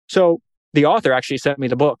 So the author actually sent me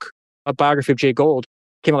the book, a biography of Jay Gould,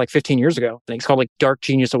 came out 15 years ago. I think it's called Dark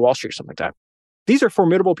Genius of Wall Street or something like that. These are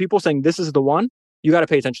formidable people saying this is the one. You got to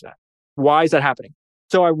pay attention to that. Why is that happening?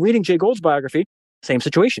 So I'm reading Jay Gould's biography, same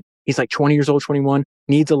situation. He's 20 years old, 21,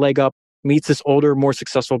 needs a leg up, meets this older, more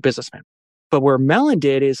successful businessman. But where Mellon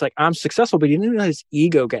did is I'm successful, but he didn't let his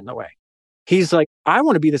ego get in the way. He's I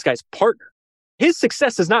want to be this guy's partner. His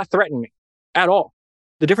success does not threaten me at all.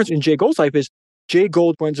 The difference in Jay Gould's life is Jay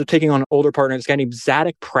Gould winds up taking on an older partner, this guy named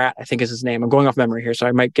Zadock Pratt, I think is his name. I'm going off memory here, so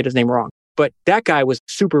I might get his name wrong. But that guy was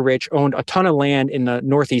super rich, owned a ton of land in the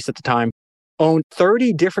Northeast at the time, owned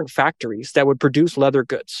 30 different factories that would produce leather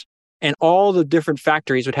goods. And all the different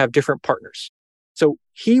factories would have different partners. So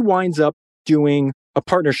he winds up doing a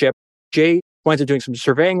partnership. Jay winds up doing some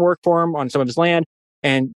surveying work for him on some of his land.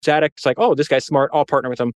 And Zadock's oh, this guy's smart. I'll partner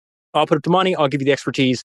with him. I'll put up the money. I'll give you the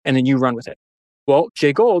expertise. And then you run with it. Well,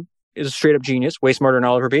 Jay Gould is a straight up genius, way smarter than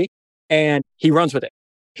I'll ever be. And he runs with it.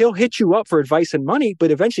 He'll hit you up for advice and money, but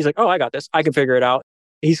eventually he's oh, I got this. I can figure it out.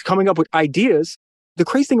 He's coming up with ideas. The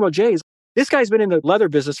crazy thing about Jay is this guy's been in the leather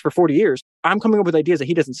business for 40 years. I'm coming up with ideas that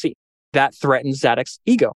he doesn't see. That threatens Zadock's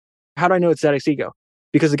ego. How do I know it's Zadock's ego?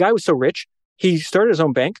 Because the guy was so rich, he started his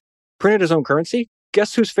own bank, printed his own currency.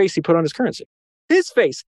 Guess whose face he put on his currency? His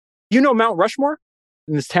face. You know Mount Rushmore?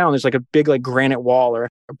 In this town, there's a big granite wall or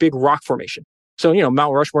a big rock formation. So,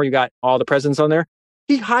 Mount Rushmore, you got all the presidents on there.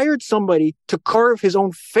 He hired somebody to carve his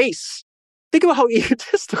own face. Think about how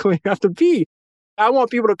egotistical you have to be. I want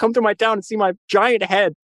people to come to my town and see my giant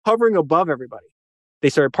head hovering above everybody. They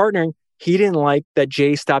started partnering. He didn't like that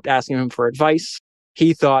Jay stopped asking him for advice.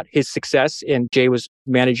 He thought his success, and Jay was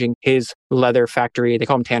managing his leather factory, they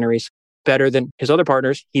call them tanneries, better than his other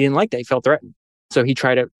partners. He didn't like that. He felt threatened. So he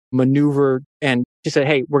tried to maneuver and he said,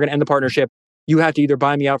 hey, we're going to end the partnership. You have to either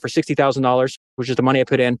buy me out for $60,000, which is the money I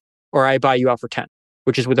put in, or I buy you out for 10,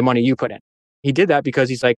 which is with the money you put in. He did that because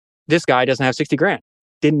he's this guy doesn't have 60 grand.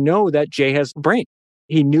 Didn't know that Jay has a brain.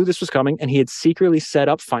 He knew this was coming and he had secretly set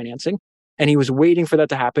up financing and he was waiting for that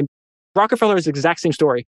to happen. Rockefeller is the exact same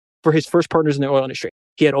story for his first partners in the oil industry.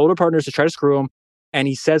 He had older partners to try to screw him. And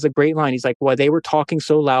he says a great line. He's well, they were talking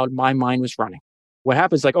so loud, my mind was running. What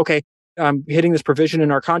happens? Okay, I'm hitting this provision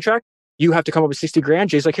in our contract. You have to come up with 60 grand.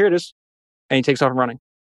 Jay's here it is. And he takes off and running.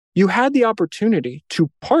 You had the opportunity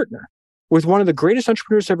to partner with one of the greatest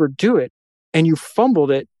entrepreneurs to ever do it. And you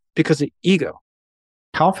fumbled it because of ego.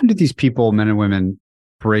 How often do these people, men and women,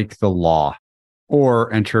 break the law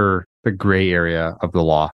or enter the gray area of the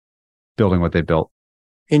law, building what they built?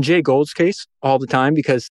 In Jay Gould's case, all the time,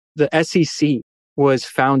 because the SEC was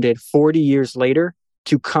founded 40 years later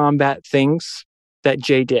to combat things that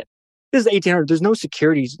Jay did. This is 1800. There's no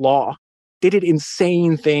securities law. They did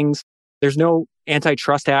insane things. There's no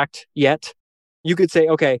antitrust act yet. You could say,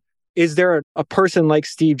 okay, is there a person like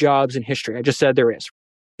Steve Jobs in history? I just said there is.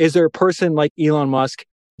 Is there a person like Elon Musk?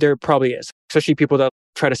 There probably is, especially people that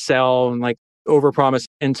try to sell and overpromise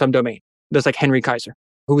in some domain. There's Henry Kaiser,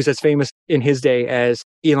 who was as famous in his day as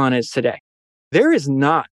Elon is today. There is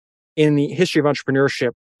not in the history of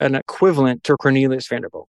entrepreneurship an equivalent to Cornelius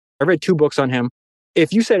Vanderbilt. I read 2 books on him.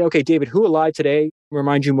 If you said, okay, David, who alive today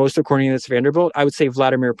reminds you most of Cornelius Vanderbilt? I would say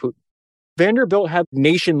Vladimir Putin. Vanderbilt had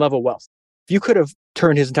nation level wealth. If you could have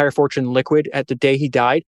turned his entire fortune liquid at the day he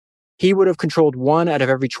died, he would have controlled 1 out of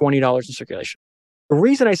every $20 in circulation. The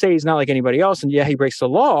reason I say he's not like anybody else, and yeah, he breaks the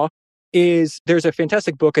law, is there's a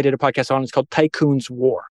fantastic book I did a podcast on. It's called Tycoon's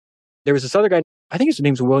War. There was this other guy, I think his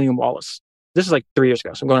name's William Wallace. This is 3 years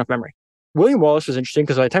ago, so I'm going off memory. William Wallace was interesting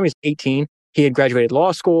because by the time he was 18, he had graduated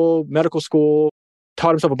law school, medical school,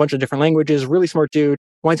 taught himself a bunch of different languages, really smart dude,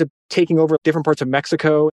 winds up taking over different parts of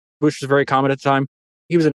Mexico, which was very common at the time.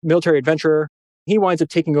 He was a military adventurer. He winds up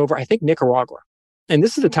taking over, I think, Nicaragua. And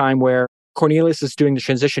this is the time where Cornelius is doing the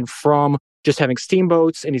transition from just having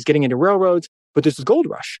steamboats and he's getting into railroads, but there's this gold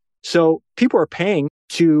rush. So people are paying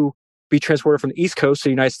to be transported from the East Coast to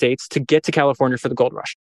the United States to get to California for the gold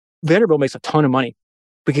rush. Vanderbilt makes a ton of money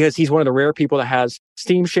because he's one of the rare people that has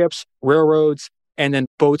steamships, railroads, and then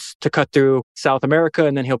boats to cut through South America.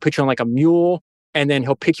 And then he'll put you on like a mule, and then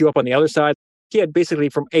he'll pick you up on the other side. He had basically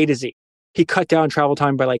from A to Z. He cut down travel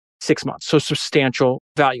time by like 6 months. So substantial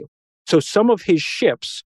value. So some of his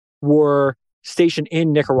ships were stationed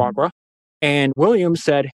in Nicaragua. And Williams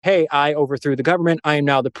said, hey, I overthrew the government. I am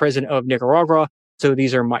now the president of Nicaragua. So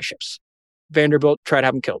these are my ships. Vanderbilt tried to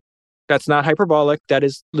have him killed. That's not hyperbolic. That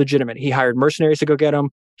is legitimate. He hired mercenaries to go get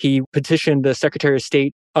him. He petitioned the Secretary of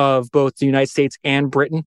State of both the United States and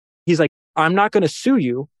Britain. He's like, I'm not going to sue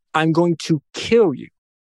you. I'm going to kill you.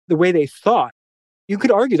 The way they thought, you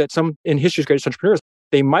could argue that some in history's greatest entrepreneurs,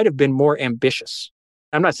 they might have been more ambitious.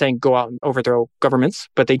 I'm not saying go out and overthrow governments,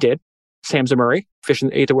 but they did. Sam Zamuri, fish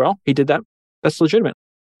and ate the whale, he did that. That's legitimate.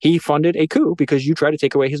 He funded a coup because you tried to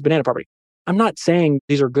take away his banana property. I'm not saying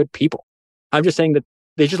these are good people. I'm just saying that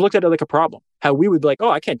they just looked at it like a problem. How we would be like,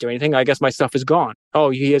 oh, I can't do anything. I guess my stuff is gone. Oh,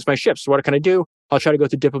 he has my ships. What can I do? I'll try to go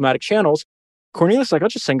through diplomatic channels. Cornelius is like, I'll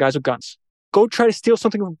just send guys with guns. Go try to steal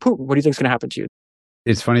something from Putin. What do you think is going to happen to you?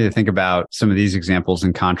 It's funny to think about some of these examples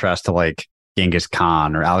in contrast to like Genghis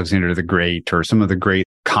Khan or Alexander the Great or some of the great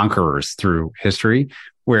conquerors through history,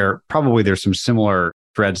 where probably there's some similar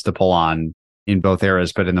threads to pull on in both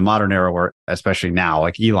eras. But in the modern era, where especially now,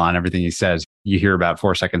 like Elon, everything he says, you hear about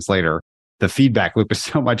 4 seconds later, the feedback loop is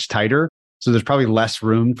so much tighter. So there's probably less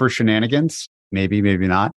room for shenanigans. Maybe, maybe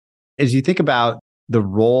not. As you think about the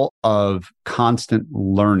role of constant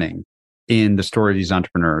learning in the story of these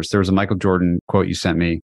entrepreneurs, there was a Michael Jordan quote you sent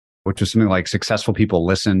me, which was something like successful people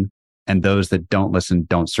listen and those that don't listen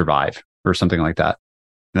don't survive, or something like that.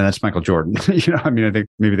 And that's Michael Jordan. I think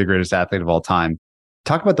maybe the greatest athlete of all time.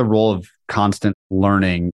 Talk about the role of constant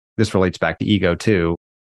learning. This relates back to ego too.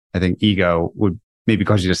 I think ego would maybe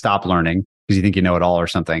cause you to stop learning because you think you know it all or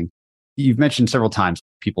something. You've mentioned several times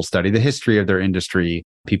people study the history of their industry.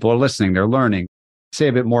 People are listening, they're learning. Say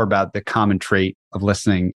a bit more about the common trait of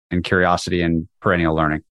listening and curiosity and perennial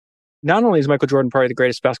learning. Not only is Michael Jordan probably the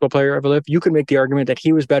greatest basketball player ever lived, you could make the argument that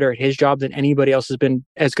he was better at his job than anybody else has been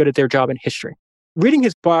as good at their job in history. Reading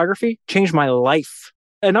his biography changed my life.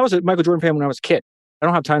 And I was a Michael Jordan fan when I was a kid. I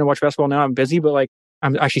don't have time to watch basketball now. I'm busy, but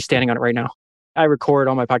I'm actually standing on it right now. I record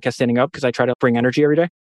all my podcasts standing up because I try to bring energy every day.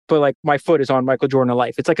 But my foot is on Michael Jordan of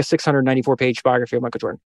life. It's like a 694-page biography of Michael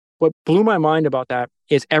Jordan. What blew my mind about that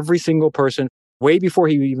is every single person, way before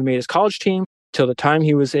he even made his college team, till the time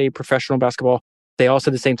he was a professional basketball, they all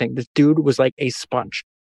said the same thing. This dude was like a sponge.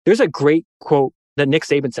 There's a great quote that Nick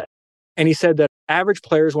Saban said. And he said that average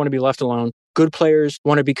players want to be left alone, good players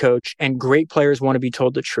want to be coached, and great players want to be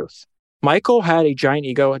told the truth. Michael had a giant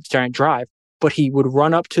ego, a giant drive, but he would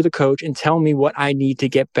run up to the coach and tell me what I need to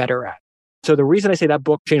get better at. So the reason I say that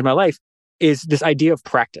book changed my life is this idea of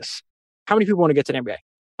practice. How many people want to get to the NBA?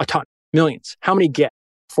 A ton, millions. How many get?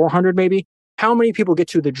 400 maybe? How many people get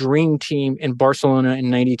to the dream team in Barcelona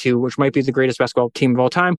in 92, which might be the greatest basketball team of all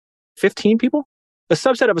time? 15 people? A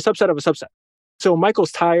subset of a subset of a subset. So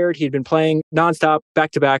Michael's tired. He'd been playing nonstop,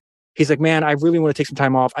 back to back. He's like, man, I really want to take some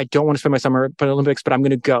time off. I don't want to spend my summer at the Olympics, but I'm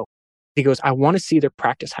going to go. He goes, I want to see their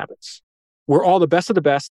practice habits. We're all the best of the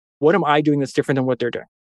best. What am I doing that's different than what they're doing?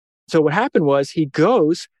 So what happened was he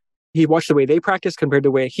watched the way they practiced compared to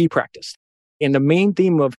the way he practiced. And the main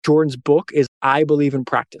theme of Jordan's book is, I believe in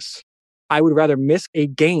practice. I would rather miss a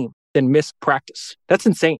game than miss practice. That's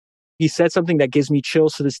insane. He said something that gives me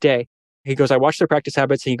chills to this day. He goes, I watch their practice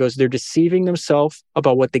habits, and he goes, they're deceiving themselves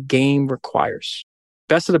about what the game requires.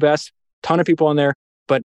 Best of the best, ton of people on there.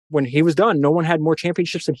 But when he was done, no one had more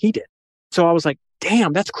championships than he did. So I was like,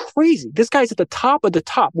 damn, that's crazy. This guy's at the top of the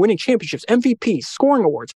top, winning championships, MVP, scoring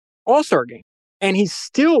awards, all-star game. And he's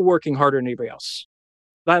still working harder than anybody else.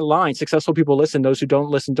 That line, successful people listen, those who don't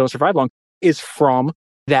listen don't survive long, is from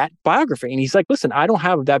that biography. And he's like, listen, I don't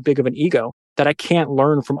have that big of an ego that I can't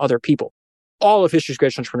learn from other people. All of history's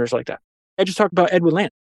greatest entrepreneurs are like that. I just talked about Edwin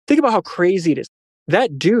Land. Think about how crazy it is.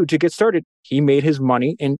 That dude, to get started, he made his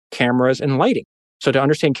money in cameras and lighting. So to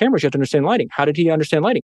understand cameras, you have to understand lighting. How did he understand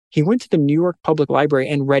lighting? He went to the New York Public Library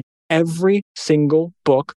and read every single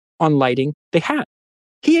book on lighting they had.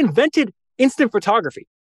 He invented instant photography.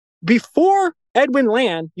 Before Edwin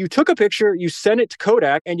Land, you took a picture, you sent it to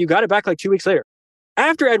Kodak, and you got it back like 2 weeks later.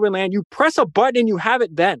 After Edwin Land, you press a button and you have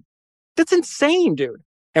it then. That's insane, dude.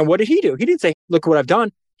 And what did he do? He didn't say, look what I've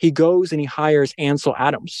done. He goes and he hires Ansel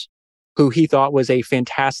Adams, who he thought was a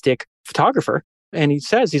fantastic photographer. And he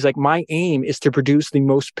says, he's like, my aim is to produce the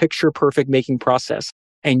most picture perfect making process.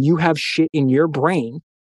 And you have shit in your brain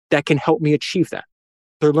that can help me achieve that.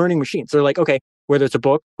 They're learning machines. They're like, okay, whether it's a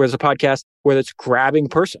book, whether it's a podcast, whether it's grabbing a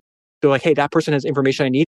person, they're like, hey, that person has information I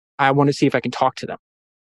need. I want to see if I can talk to them.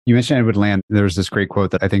 You mentioned Edward Land. There's this great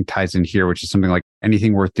quote that I think ties in here, which is something like,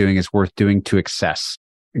 anything worth doing is worth doing to excess.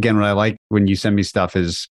 Again, what I like when you send me stuff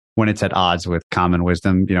is when it's at odds with common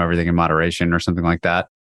wisdom, everything in moderation or something like that.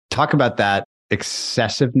 Talk about that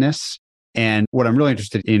excessiveness. And what I'm really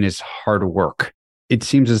interested in is hard work. It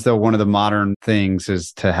seems as though one of the modern things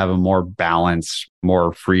is to have a more balance,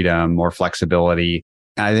 more freedom, more flexibility.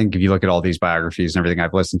 And I think if you look at all these biographies and everything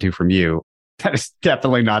I've listened to from you, that is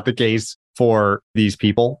definitely not the case for these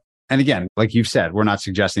people. And again, like you've said, we're not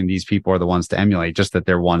suggesting these people are the ones to emulate, just that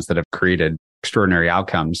they're ones that have created extraordinary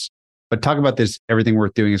outcomes. But talk about this, everything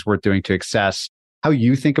worth doing is worth doing to excess. How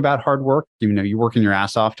you think about hard work? You working your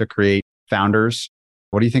ass off to create founders.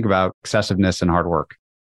 What do you think about excessiveness and hard work?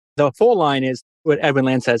 The full line is what Edwin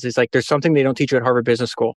Land says is like, there's something they don't teach you at Harvard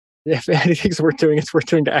Business School. If anything's worth doing, it's worth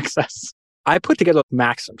doing to excess. I put together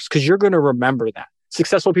maxims because you're going to remember that.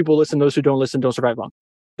 Successful people listen. Those who don't listen don't survive long.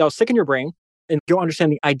 That'll stick in your brain and you'll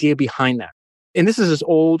understand the idea behind that. And this is as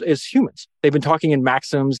old as humans. They've been talking in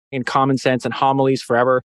maxims, in common sense and homilies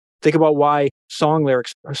forever. Think about why song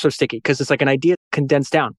lyrics are so sticky, because it's like an idea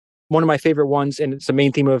condensed down. One of my favorite ones, and it's the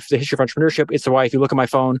main theme of the history of entrepreneurship, it's why if you look at my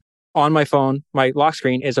phone, on my phone, my lock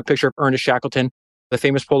screen is a picture of Ernest Shackleton, the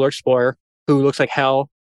famous polar explorer, who looks like hell,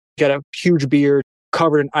 got a huge beard,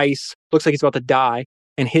 covered in ice, looks like he's about to die.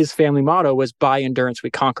 And his family motto was, by endurance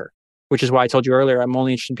we conquer, which is why I told you earlier, I'm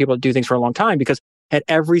only interested in people that do things for a long time, because at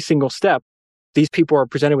every single step, these people are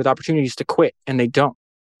presented with opportunities to quit and they don't.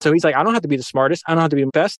 So he's like, I don't have to be the smartest. I don't have to be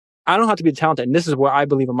the best. I don't have to be the talented. And this is what I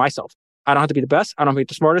believe in myself. I don't have to be the best. I don't have to be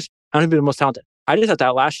the smartest. I don't have to be the most talented. I just have to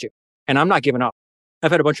outlast you. And I'm not giving up.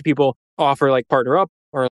 I've had a bunch of people offer like partner up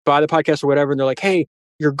or buy the podcast or whatever. And they're like, hey,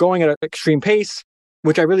 you're going at an extreme pace,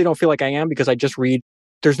 which I really don't feel like I am, because I just read.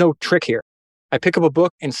 There's no trick here. I pick up a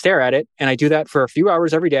book and stare at it. And I do that for a few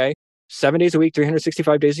hours every day, 7 days a week,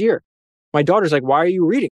 365 days a year. My daughter's like, why are you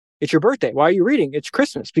reading? It's your birthday. Why are you reading? It's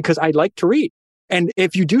Christmas. Because I like to read. And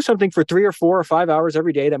if you do something for 3 or 4 or 5 hours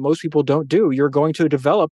every day that most people don't do, you're going to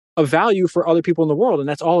develop a value for other people in the world. And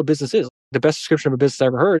that's all a business is. The best description of a business I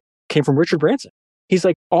ever heard came from Richard Branson. He's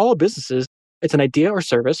like, all businesses, it's an idea or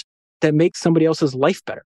service that makes somebody else's life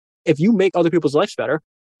better. If you make other people's lives better,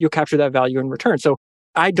 you'll capture that value in return. So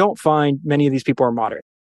I don't find many of these people are moderate.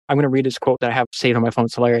 I'm going to read this quote that I have saved on my phone.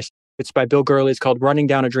 It's hilarious. It's by Bill Gurley. It's called Running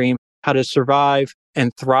Down a Dream, How to Survive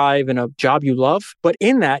and Thrive in a Job You Love. But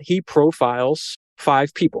in that, he profiles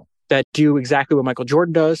 5 people that do exactly what Michael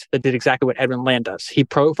Jordan does, that did exactly what Edwin Land does. He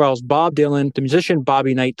profiles Bob Dylan, the musician,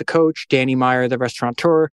 Bobby Knight, the coach, Danny Meyer, the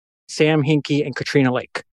restaurateur, Sam Hinkie, and Katrina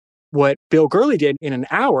Lake. What Bill Gurley did in an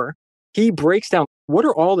hour, he breaks down what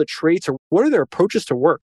are all the traits or what are their approaches to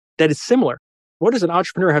work that is similar. What does an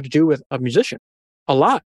entrepreneur have to do with a musician? A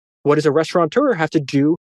lot. What does a restaurateur have to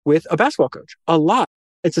do with a basketball coach? A lot.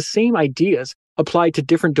 It's the same ideas applied to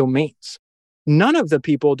different domains. None of the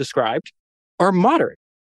people described are moderate.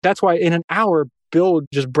 That's why in an hour, Bill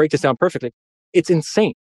just breaks this down perfectly. It's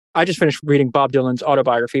insane. I just finished reading Bob Dylan's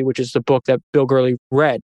autobiography, which is the book that Bill Gurley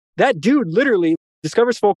read. That dude literally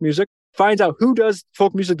discovers folk music, finds out who does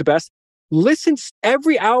folk music the best, listens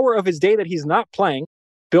every hour of his day that he's not playing.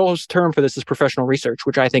 Bill's term for this is professional research,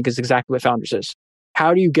 which I think is exactly what Founders is.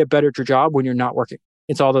 How do you get better at your job when you're not working?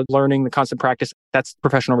 It's all the learning, the constant practice. That's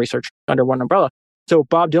professional research under one umbrella. So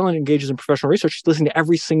Bob Dylan engages in professional research. He's listening to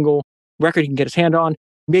every single record he can get his hand on,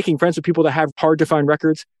 making friends with people that have hard to find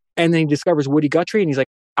records. And then he discovers Woody Guthrie and he's like,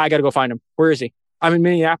 I got to go find him. Where is he? I'm in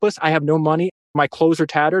Minneapolis. I have no money. My clothes are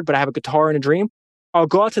tattered, but I have a guitar and a dream. I'll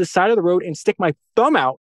go out to the side of the road and stick my thumb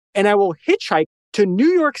out and I will hitchhike to New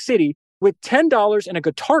York City with $10 and a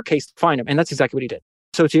guitar case to find him. And that's exactly what he did.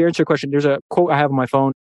 So to answer your question, there's a quote I have on my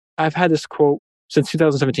phone. I've had this quote since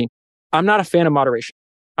 2017. I'm not a fan of moderation.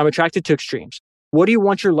 I'm attracted to extremes. What do you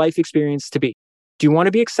want your life experience to be? Do you want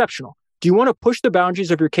to be exceptional? Do you want to push the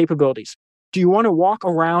boundaries of your capabilities? Do you want to walk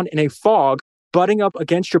around in a fog, butting up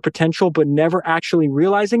against your potential, but never actually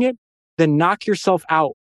realizing it? Then knock yourself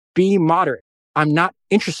out. Be moderate. I'm not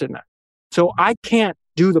interested in that. So I can't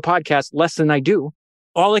do the podcast less than I do.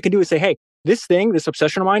 All I can do is say, hey, this thing, this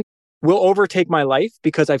obsession of mine will overtake my life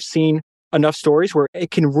because I've seen enough stories where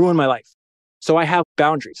it can ruin my life. So I have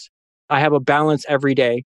boundaries. I have a balance every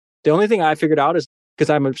day. The only thing I figured out is because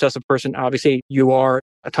I'm an obsessive person, obviously you are,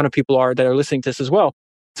 a ton of people are that are listening to this as well.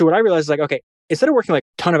 So what I realized is like, okay, instead of working like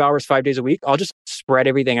a ton of hours, 5 days a week, I'll just spread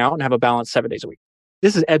everything out and have a balance 7 days a week.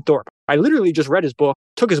 This is Ed Thorpe. I literally just read his book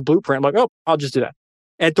took his blueprint. I'm like, oh, I'll just do that.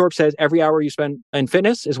 Ed Thorpe says every hour you spend in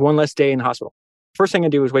fitness is one less day in the hospital. First thing I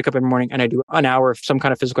do is wake up every morning and I do an hour of some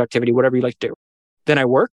kind of physical activity, whatever you like to do. Then I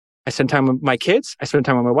work. I spend time with my kids. I spend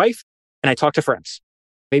time with my wife and I talk to friends.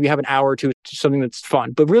 Maybe have an hour or two to something that's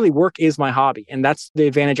fun. But really, work is my hobby. And that's the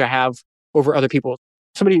advantage I have over other people.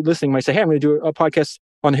 Somebody listening might say, hey, I'm going to do a podcast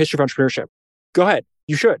on the history of entrepreneurship. Go ahead.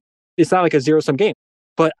 You should. It's not like a zero-sum game.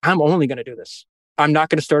 But I'm only going to do this. I'm not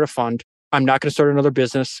going to start a fund. I'm not going to start another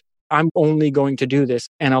business. I'm only going to do this.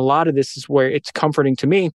 And a lot of this is where it's comforting to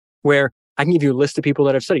me, where I can give you a list of people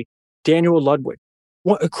that I've studied. Daniel Ludwig.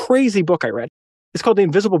 What a crazy book I read. It's called The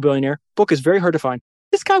Invisible Billionaire. Book is very hard to find.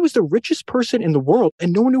 This guy was the richest person in the world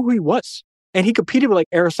and no one knew who he was. And he competed with like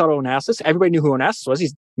Aristotle Onassis. Everybody knew who Onassis was.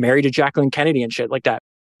 He's married to Jacqueline Kennedy and shit like that.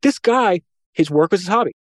 This guy, his work was his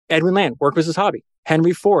hobby. Edwin Land, work was his hobby.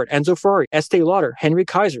 Henry Ford, Enzo Ferrari, Estee Lauder, Henry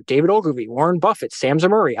Kaiser, David Ogilvy, Warren Buffett, Sam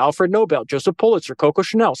Zamuri, Alfred Nobel, Joseph Pulitzer, Coco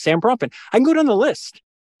Chanel, Sam Brumpan. I can go down the list.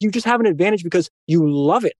 You just have an advantage because you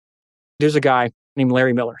love it. There's a guy named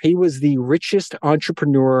Larry Miller. He was the richest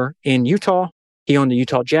entrepreneur in Utah. He owned the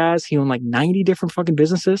Utah Jazz. He owned like 90 different fucking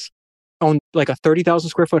businesses, owned like a 30,000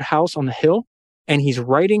 square foot house on the hill. And he's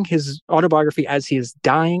writing his autobiography as he is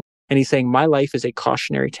dying. And he's saying, my life is a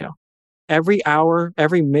cautionary tale. Every hour,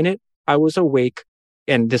 every minute I was awake.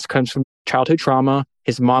 And this comes from childhood trauma.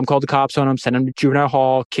 His mom called the cops on him, sent him to juvenile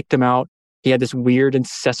hall, kicked him out. He had this weird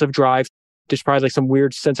incessive drive. There's probably like some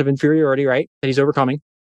weird sense of inferiority, right? That he's overcoming.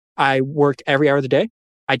 I worked every hour of the day.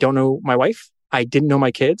 I don't know my wife. I didn't know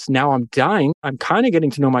my kids. Now I'm dying. I'm kind of getting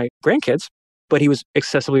to know my grandkids, but he was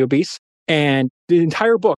excessively obese. And the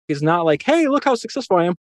entire book is not like, hey, look how successful I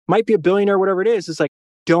am. Might be a billionaire, whatever it is. It's like,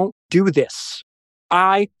 don't do this.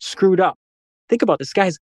 I screwed up. Think about this guy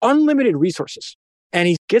has unlimited resources. And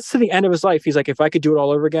he gets to the end of his life. He's like, if I could do it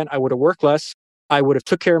all over again, I would have worked less. I would have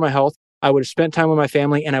took care of my health. I would have spent time with my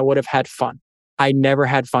family and I would have had fun. I never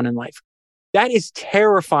had fun in life. That is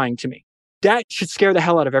terrifying to me. That should scare the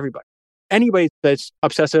hell out of everybody. Anybody that's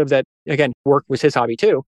obsessive, that again, work was his hobby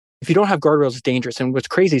too. If you don't have guardrails, it's dangerous. And what's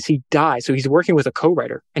crazy is he dies. So he's working with a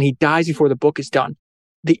co-writer and he dies before the book is done.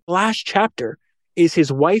 The last chapter is his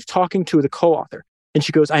wife talking to the co-author. And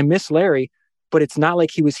she goes, I miss Larry, but it's not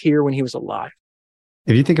like he was here when he was alive.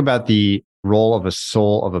 If you think about the role of a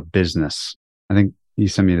soul of a business, I think you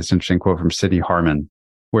sent me this interesting quote from Sidney Harmon,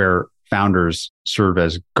 where founders serve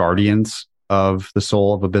as guardians of the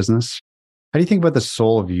soul of a business. How do you think about the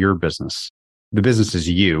soul of your business? The business is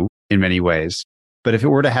you in many ways, but if it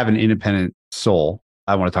were to have an independent soul,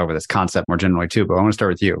 I want to talk about this concept more generally too, but I want to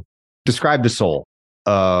start with you. Describe the soul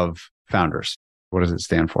of founders. What does it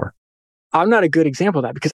stand for? I'm not a good example of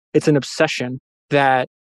that because it's an obsession that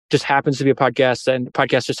just happens to be a podcast and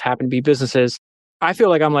podcasts just happen to be businesses. I feel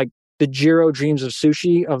like I'm like the Jiro Dreams of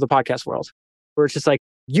Sushi of the podcast world, where it's just like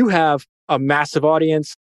you have a massive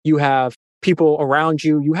audience, you have people around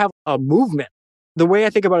you, you have a movement. The way I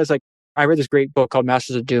think about it is like, I read this great book called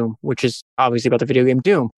Masters of Doom, which is obviously about the video game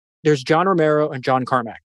Doom. There's John Romero and John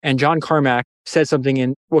Carmack. And John Carmack said something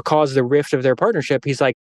in what caused the rift of their partnership. He's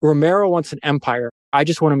like, Romero wants an empire. I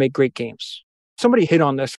just want to make great games. Somebody hit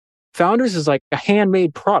on this. Founders is like a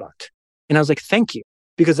handmade product. And I was like, thank you.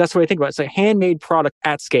 Because that's what I think about. It's a handmade product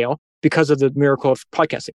at scale because of the miracle of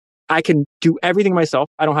podcasting. I can do everything myself.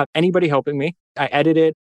 I don't have anybody helping me. I edit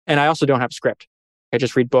it. And I also don't have a script. I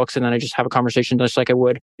just read books and then I just have a conversation just like I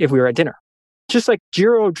would if we were at dinner. Just like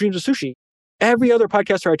Jiro Dreams of Sushi. Every other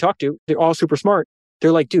podcaster I talk to, they're all super smart.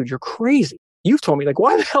 They're like, dude, you're crazy. You've told me, like,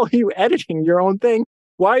 why the hell are you editing your own thing?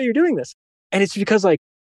 Why are you doing this? And it's because like,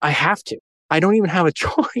 I have to. I don't even have a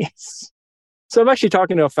choice. So I'm actually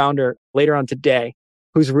talking to a founder later on today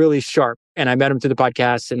who's really sharp. And I met him through the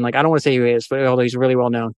podcast. And like, I don't want to say who he is, but although he's really well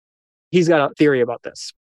known, he's got a theory about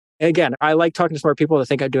this. And again, I like talking to smart people that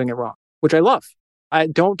think I'm doing it wrong, which I love. I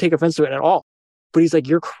don't take offense to it at all. But he's like,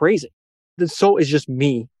 you're crazy. The soul is just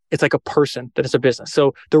me. It's like a person that is a business.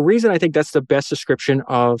 So the reason I think that's the best description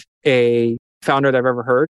of a founder that I've ever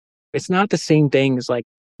heard, it's not the same thing as like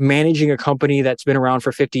managing a company that's been around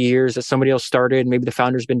for 50 years that somebody else started. Maybe the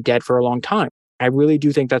founder's been dead for a long time. I really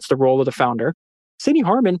do think that's the role of the founder. Sidney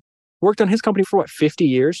Harmon worked on his company for 50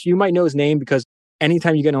 years? You might know his name because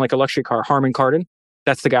anytime you get in like a luxury car, Harman Kardon,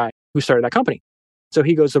 that's the guy who started that company. So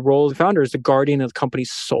he goes, the role of the founder is the guardian of the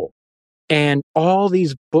company's soul. And all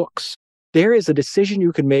these books, there is a decision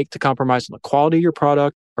you can make to compromise on the quality of your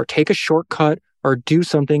product or take a shortcut or do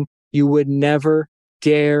something. You would never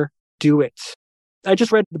dare do it. I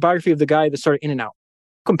just read the biography of the guy that started In-N-Out.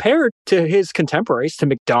 Compared to his contemporaries, to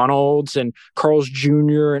McDonald's and Carl's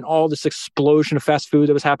Jr. and all this explosion of fast food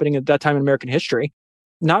that was happening at that time in American history,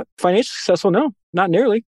 not financially successful, no, not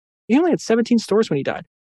nearly. He only had 17 stores when he died.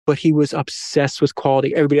 but he was obsessed with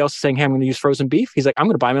quality. Everybody else is saying, hey, I'm going to use frozen beef. He's like, I'm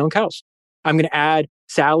going to buy my own cows. I'm going to add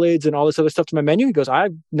salads and all this other stuff to my menu. He goes,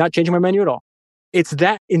 I'm not changing my menu at all. It's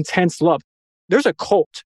that intense love. There's a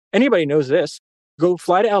cult. Anybody knows this. Go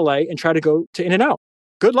fly to LA and try to go to In-N-Out.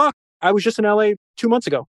 Good luck. I was just in LA 2 months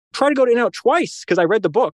ago. Try to go to In-N-Out twice because I read the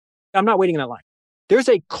book. I'm not waiting in that line. There's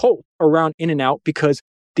a cult around In-N-Out because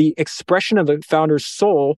the expression of the founder's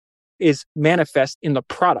soul is manifest in the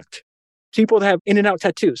product. People that have In-N-Out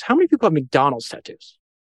tattoos. How many people have McDonald's tattoos?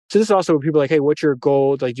 So this is also where people are like, hey, what's your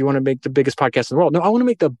goal? Like, do you want to make the biggest podcast in the world? No, I want to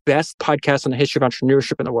make the best podcast on the history of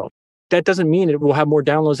entrepreneurship in the world. That doesn't mean it will have more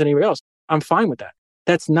downloads than anybody else. I'm fine with that.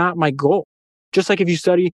 That's not my goal. Just like if you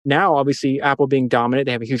study now, obviously, Apple being dominant,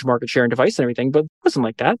 they have a huge market share and device and everything, but it wasn't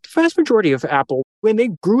like that. The vast majority of Apple, when they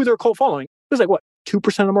grew their cult following, it was like, what,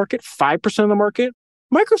 2% of the market, 5% of the market?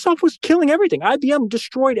 Microsoft was killing everything. IBM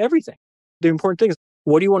destroyed everything. The important thing is,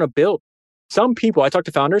 what do you want to build? Some people, I talk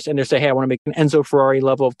to founders and they say, hey, I want to make an Enzo Ferrari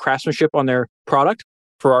level of craftsmanship on their product,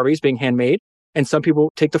 Ferraris being handmade. And some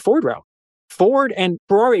people take the Ford route. Ford and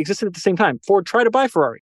Ferrari existed at the same time. Ford tried to buy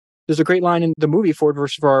Ferrari. There's a great line in the movie Ford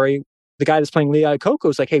versus Ferrari. The guy that's playing Lee Iacocca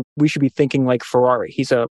is like, hey, we should be thinking like Ferrari.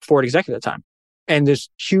 He's a Ford executive at the time. And there's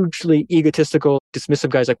hugely egotistical, dismissive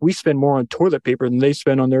guys like, we spend more on toilet paper than they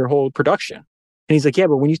spend on their whole production. And he's like, yeah,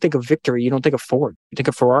 but when you think of victory, you don't think of Ford, you think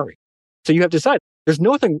of Ferrari. So you have to decide. There's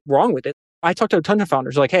nothing wrong with it. I talked to a ton of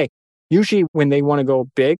founders like, hey, usually when they want to go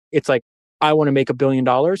big, it's like, I want to make $1 billion,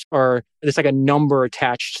 or it's like a number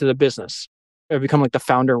attached to the business. I become like the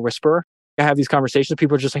founder whisperer. I have these conversations.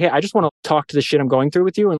 People are just like, hey, I just want to talk to the shit I'm going through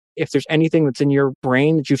with you. And if there's anything that's in your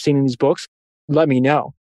brain that you've seen in these books, let me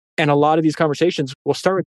know. And a lot of these conversations will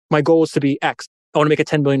start with, my goal is to be X. I want to make a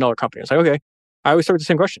 $10 billion company. It's like, okay. I always start with the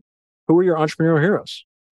same question. Who are your entrepreneurial heroes?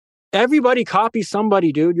 Everybody copies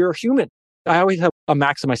somebody, dude. You're a human. I always have a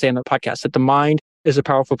maxim I say in the podcast that the mind is a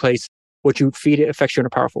powerful place. What you feed it affects you in a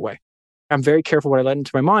powerful way. I'm very careful what I let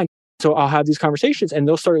into my mind. So I'll have these conversations and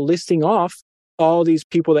they'll start listing off all these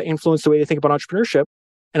people that influence the way they think about entrepreneurship.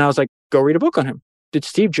 And I was like, go read a book on him. Did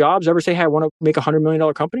Steve Jobs ever say, hey, I want to make a $100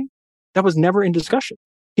 million company? That was never in discussion.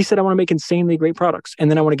 He said, I want to make insanely great products. And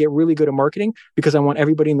then I want to get really good at marketing because I want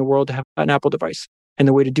everybody in the world to have an Apple device. And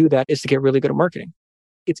the way to do that is to get really good at marketing.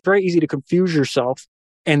 It's very easy to confuse yourself.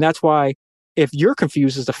 And that's why if you're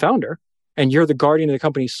confused as the founder and you're the guardian of the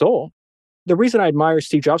company's soul, the reason I admire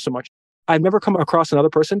Steve Jobs so much, I've never come across another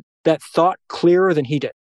person that thought clearer than he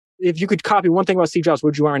did. If you could copy one thing about Steve Jobs, what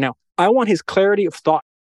would you want right now? I want his clarity of thought.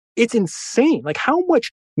 It's insane. Like how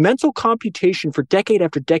much mental computation for decade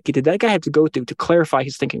after decade did that guy have to go through to clarify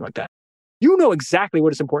his thinking like that? You know exactly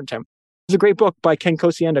what is important to him. There's a great book by Ken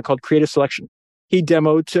Kocienda called Creative Selection. He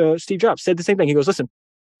demoed to Steve Jobs, said the same thing. He goes, listen,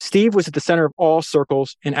 Steve was at the center of all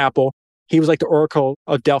circles in Apple. He was like the Oracle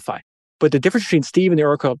of Delphi. But the difference between Steve and the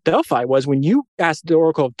Oracle of Delphi was when you asked the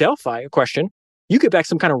Oracle of Delphi a question, you get back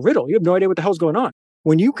some kind of riddle. You have no idea what the hell's going on.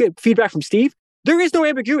 When you get feedback from Steve, there is no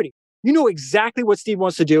ambiguity. You know exactly what Steve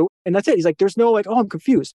wants to do. And that's it. He's like, there's no like, oh, I'm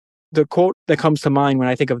confused. The quote that comes to mind when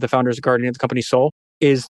I think of the founders guardian of the company's soul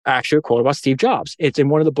is actually a quote about Steve Jobs. It's in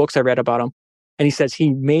one of the books I read about him. And he says he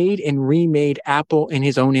made and remade Apple in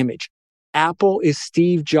his own image. Apple is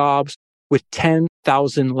Steve Jobs with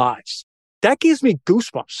 10,000 lives. That gives me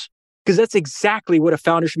goosebumps because that's exactly what a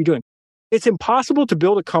founder should be doing. It's impossible to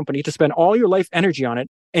build a company, to spend all your life energy on it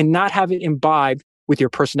and not have it imbibed with your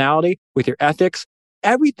personality, with your ethics.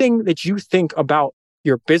 Everything that you think about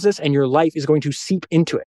your business and your life is going to seep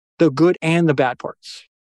into it, the good and the bad parts.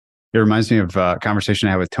 It reminds me of a conversation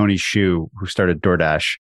I had with Tony Xu, who started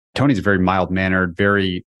DoorDash. Tony's a very mild-mannered,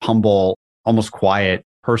 very humble, almost quiet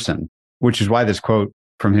person, which is why this quote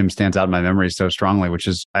from him stands out in my memory so strongly, which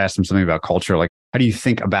is I asked him something about culture. Like, how do you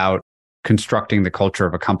think about constructing the culture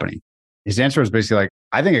of a company? His answer was basically like,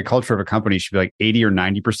 I think a culture of a company should be like 80 or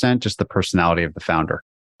 90% just the personality of the founder.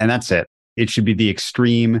 And that's it. It should be the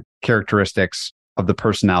extreme characteristics of the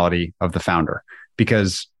personality of the founder.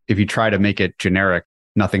 Because if you try to make it generic,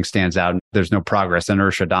 nothing stands out. There's no progress.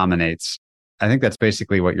 Inertia dominates. I think that's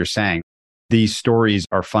basically what you're saying. These stories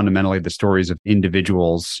are fundamentally the stories of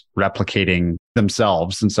individuals replicating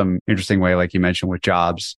themselves in some interesting way, like you mentioned with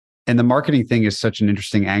Jobs. And the marketing thing is such an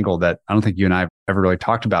interesting angle that I don't think you and I have ever really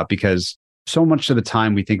talked about, because so much of the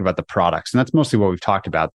time we think about the products, and that's mostly what we've talked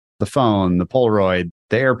about, the phone, the Polaroid,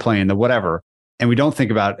 the airplane, the whatever. And we don't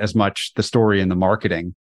think about as much the story and the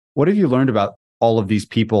marketing. What have you learned about all of these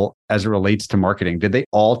people as it relates to marketing? Did they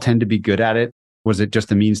all tend to be good at it? Was it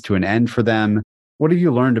just a means to an end for them? What have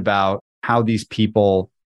you learned about how these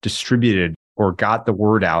people distributed or got the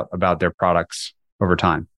word out about their products over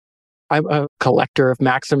time? I'm a collector of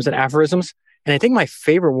maxims and aphorisms. And I think my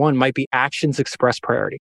favorite one might be actions express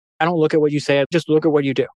priority. I don't look at what you say. I just look at what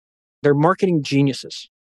you do. They're marketing geniuses,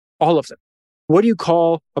 all of them. What do you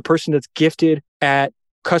call a person that's gifted at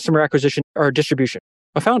customer acquisition or distribution?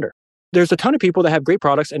 A founder. There's a ton of people that have great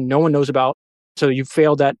products and no one knows about. So you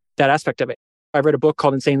failed that aspect of it. I read a book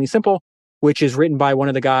called Insanely Simple, which is written by one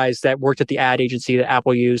of the guys that worked at the ad agency that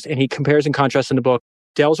Apple used. And he compares and contrasts in the book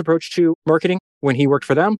Dell's approach to marketing when he worked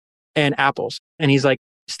for them and Apple's. And he's like,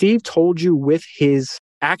 Steve told you with his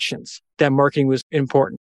actions that marketing was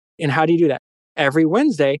important. And how do you do that? Every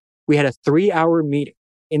Wednesday, we had a 3-hour meeting.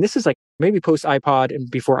 And this is like maybe post iPod and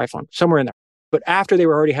before iPhone, somewhere in there. But after they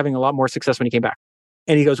were already having a lot more success when he came back.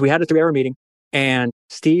 And he goes, we had a 3-hour meeting and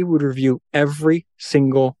Steve would review every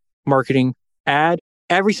single marketing ad,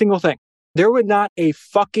 every single thing. There was not a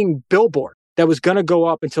fucking billboard that was going to go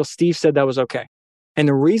up until Steve said that was okay. And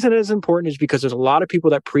the reason it is important is because there's a lot of people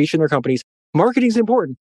that preach in their companies, marketing is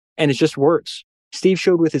important. And it's just words. Steve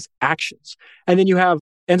showed with his actions. And then you have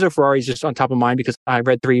Enzo Ferrari's just on top of mine because I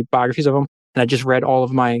read 3 biographies of him and I just read all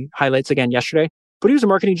of my highlights again yesterday. But he was a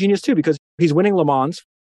marketing genius too because he's winning Le Mans.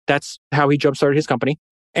 That's how he jump-started his company.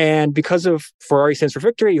 And because of Ferrari stands for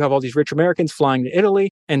victory, you have all these rich Americans flying to Italy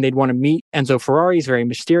and they'd want to meet Enzo Ferrari. He's very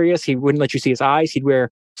mysterious. He wouldn't let you see his eyes. He'd wear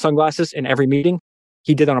sunglasses in every meeting.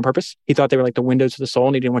 He did that on purpose. He thought they were like the windows to the soul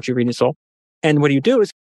and he didn't want you reading his soul. And what he'd do is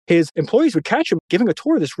his employees would catch him giving a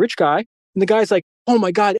tour of this rich guy. And the guy's like, oh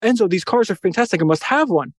my God, Enzo, these cars are fantastic. I must have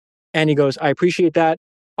one. And he goes, I appreciate that.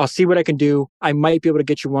 I'll see what I can do. I might be able to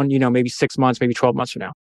get you one, maybe 6 months, maybe 12 months from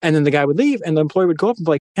now. And then the guy would leave and the employee would go up and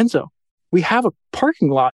be like, Enzo, we have a parking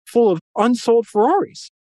lot full of unsold Ferraris.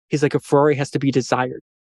 He's like, a Ferrari has to be desired.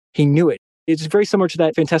 He knew it. It's very similar to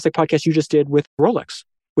that fantastic podcast you just did with Rolex,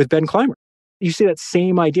 with Ben Clymer. You see that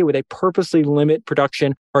same idea where they purposely limit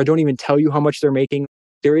production or don't even tell you how much they're making.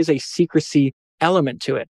 There is a secrecy element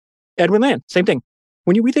to it. Edwin Land, same thing.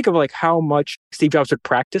 When we think of like how much Steve Jobs would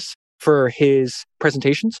practice for his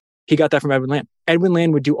presentations, he got that from Edwin Land. Edwin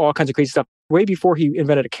Land would do all kinds of crazy stuff. Way before he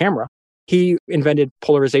invented a camera, he invented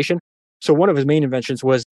polarization. So one of his main inventions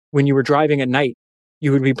was when you were driving at night,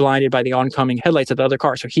 you would be blinded by the oncoming headlights of the other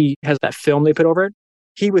car. So he has that film they put over it.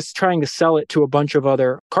 He was trying to sell it to a bunch of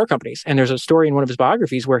other car companies. And there's a story in one of his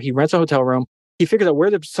biographies where he rents a hotel room. He figures out where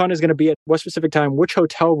the sun is going to be at what specific time, which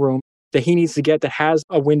hotel room that he needs to get that has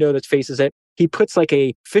a window that faces it. He puts like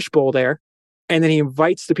a fishbowl there and then he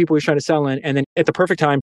invites the people he's trying to sell in. And then at the perfect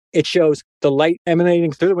time, it shows the light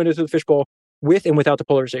emanating through the window to the fishbowl with and without the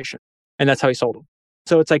polarization. And that's how he sold them.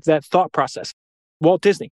 So it's like that thought process. Walt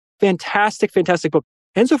Disney, fantastic, fantastic book.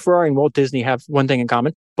 Enzo Ferrari and Walt Disney have one thing in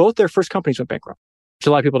common. Both their first companies went bankrupt, which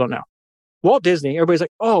a lot of people don't know. Walt Disney, everybody's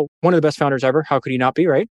like, oh, one of the best founders ever. How could he not be,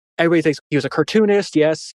 right? Everybody thinks he was a cartoonist.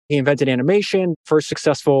 Yes, he invented animation, first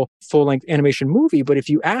successful full-length animation movie. But if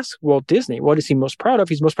you ask Walt Disney, what is he most proud of?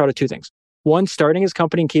 He's most proud of 2 things. 1, starting his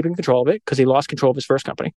company and keeping control of it because he lost control of his first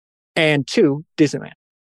company. And 2, Disneyland.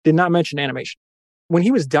 Did not mention animation. When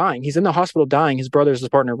he was dying, he's in the hospital dying. His brother is his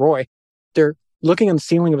partner, Roy. They're looking on the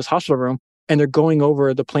ceiling of his hospital room and they're going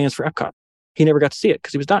over the plans for Epcot. He never got to see it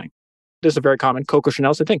because he was dying. This is a very common Coco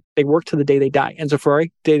Chanel thing. They work to the day they die. Enzo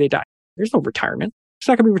Ferrari, day they die. There's no retirement. It's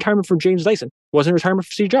not going to be retirement for James Dyson. Wasn't retirement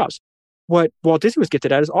for Steve Jobs. What Walt Disney was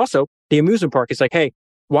gifted at is also the amusement park. It's like, hey,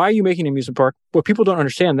 why are you making an amusement park? What people don't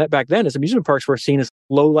understand that back then is amusement parks were seen as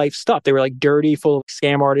low life stuff. They were like dirty, full of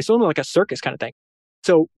scam artists, only like a circus kind of thing.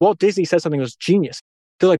 So Walt Disney said something that was genius.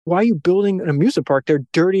 They're like, why are you building an amusement park? They're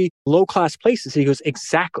dirty, low class places. He goes,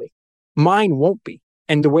 exactly. Mine won't be.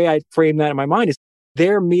 And the way I frame that in my mind is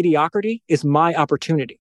their mediocrity is my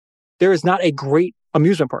opportunity. There is not a great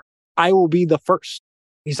amusement park. I will be the first.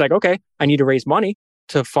 He's like, okay, I need to raise money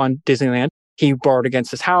to fund Disneyland. He borrowed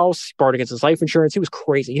against his house, borrowed against his life insurance. He was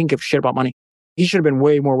crazy. He didn't give a shit about money. He should have been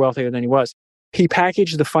way more wealthier than he was. He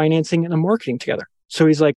packaged the financing and the marketing together. So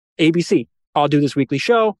he's like, ABC, I'll do this weekly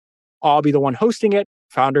show. I'll be the one hosting it.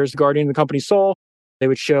 Founder's the guardian of the company's soul. They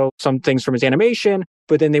would show some things from his animation,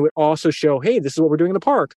 but then they would also show, hey, this is what we're doing in the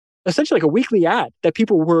park. Essentially like a weekly ad that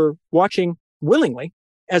people were watching willingly.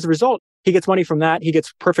 As a result, he gets money from that. He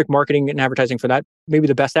gets perfect marketing and advertising for that, maybe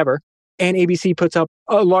the best ever. And ABC puts up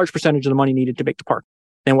a large percentage of the money needed to make the park.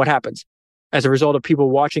 And what happens? As a result of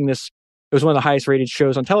people watching this, it was one of the highest rated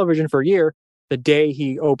shows on television for a year. The day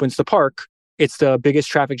he opens the park, it's the biggest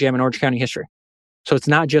traffic jam in Orange County history. So it's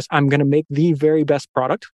not just, I'm going to make the very best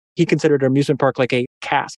product. He considered an amusement park like a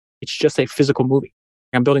cast. It's just a physical movie.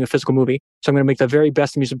 I'm building a physical movie. So I'm going to make the very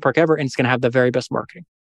best amusement park ever. And it's going to have the very best marketing.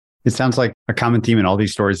 It sounds like a common theme in all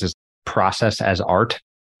these stories is process as art.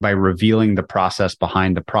 By revealing the process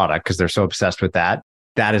behind the product, because they're so obsessed with that.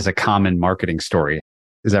 That is a common marketing story.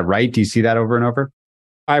 Is that right? Do you see that over and over?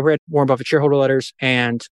 I read Warren Buffett shareholder letters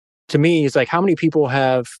and to me is like, how many people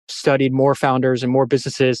have studied more founders and more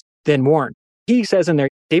businesses than Warren? He says in there,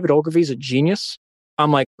 David Ogilvy's a genius.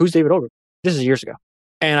 I'm like, who's David Ogilvy? This is years ago.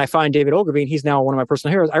 And I find David Ogilvy, and he's now one of my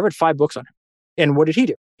personal heroes. I read 5 books on him. And what did he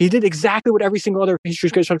do? He did exactly what every single other history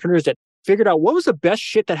of entrepreneurs did. Figured out what was the best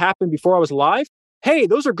shit that happened before I was alive. Hey,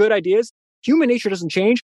 those are good ideas. Human nature doesn't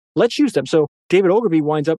change. Let's use them. So David Ogilvy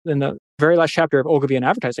winds up in the very last chapter of Ogilvy and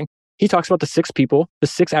Advertising. He talks about the 6 people, the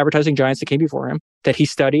 6 advertising giants that came before him that he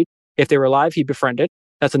studied. If they were alive, he befriended.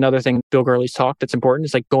 That's another thing Bill Gurley's talk that's important.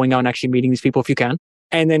 It's like going out and actually meeting these people if you can.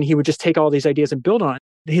 And then he would just take all these ideas and build on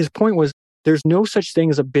it. His point was there's no such thing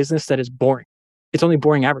as a business that is boring. It's only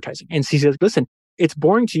boring advertising. And he says, listen, it's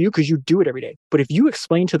boring to you because you do it every day. But if you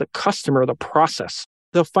explain to the customer the process,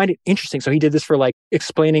 they'll find it interesting. So he did this for like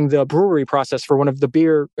explaining the brewery process for one of the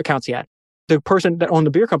beer accounts he had. The person that owned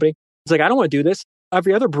the beer company was like, I don't want to do this.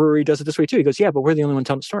 Every other brewery does it this way too. He goes, yeah, but we're the only one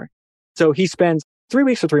telling the story. So he spends 3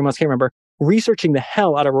 weeks or 3 months, can't remember, researching the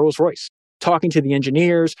hell out of Rolls-Royce, talking to the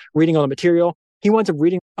engineers, reading all the material. He winds up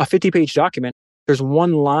reading a 50-page document. There's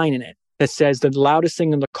one line in it that says the loudest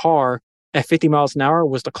thing in the car at 50 miles an hour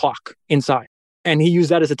was the clock inside. And he used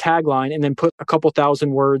that as a tagline and then put a couple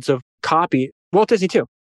thousand words of copy. Walt Disney too.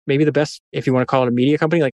 Maybe the best, if you want to call it a media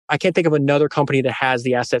company. Like I can't think of another company that has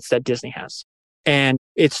the assets that Disney has. And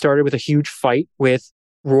it started with a huge fight with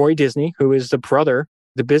Roy Disney, who is the brother,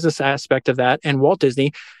 the business aspect of that, and Walt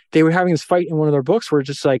Disney. They were having this fight in one of their books where it's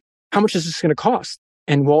just like, how much is this going to cost?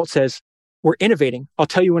 And Walt says, we're innovating. I'll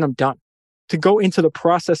tell you when I'm done. To go into the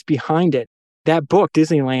process behind it, that book,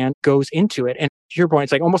 Disneyland, goes into it. And to your point,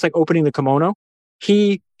 it's like almost like opening the kimono.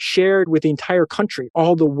 He shared with the entire country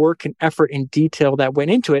all the work and effort and detail that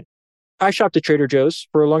went into it. I shopped at Trader Joe's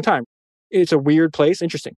for a long time. It's a weird place.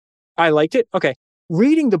 Interesting. I liked it. Okay.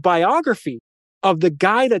 Reading the biography of the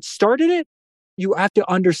guy that started it, you have to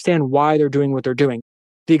understand why they're doing what they're doing.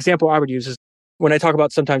 The example I would use is when I talk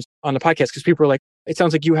about sometimes on the podcast, because people are like, it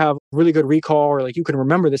sounds like you have really good recall or like you can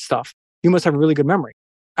remember this stuff. You must have a really good memory.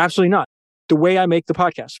 Absolutely not. The way I make the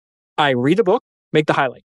podcast, I read the book, make the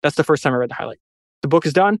highlight. That's the first time I read the highlight. The book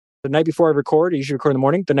is done. The night before I record, I usually record in the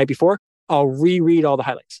morning. The night before, I'll reread all the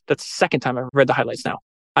highlights. That's the second time I've read the highlights now.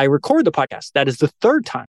 I record the podcast. That is the third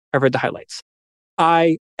time I've read the highlights.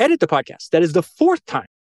 I edit the podcast. That is the 4th time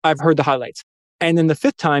I've heard the highlights. And then the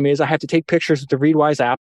 5th time is I have to take pictures with the Readwise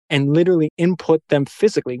app and literally input them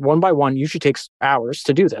physically, one by one. Usually takes hours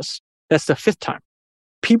to do this. That's the 5th time.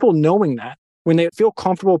 People knowing that, when they feel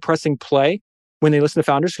comfortable pressing play, when they listen to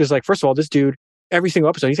founders, because like, first of all, this dude, every single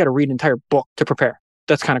episode, he's got to read an entire book to prepare.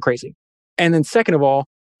 That's kind of crazy. And then second of all,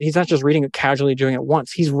 he's not just reading it casually, doing it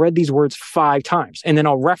once. He's read these words 5 times. And then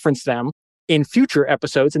I'll reference them in future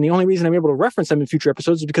episodes. And the only reason I'm able to reference them in future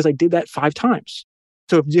episodes is because I did that 5 times.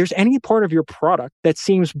 So if there's any part of your product that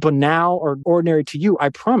seems banal or ordinary to you, I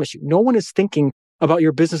promise you, no one is thinking about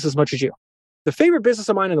your business as much as you. The favorite business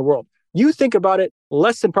of mine in the world, you think about it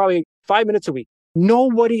less than probably 5 minutes a week.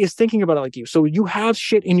 Nobody is thinking about it like you. So you have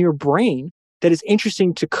shit in your brain that is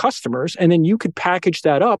interesting to customers, and then you could package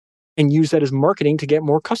that up and use that as marketing to get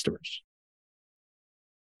more customers.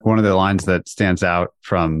 One of the lines that stands out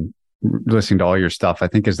from listening to all your stuff, I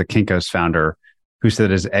think, is the Kinko's founder who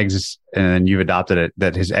said his exit, and you've adopted it,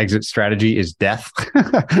 that his exit strategy is death.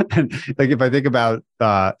 And like, if I think about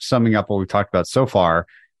summing up what we've talked about so far,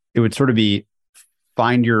 it would sort of be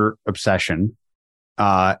find your obsession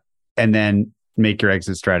and then make your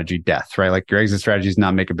exit strategy death, right? Like your exit strategy is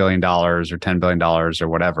not make $1 billion or $10 billion or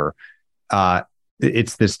whatever.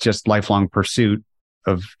 It's this just lifelong pursuit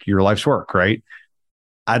of your life's work, right?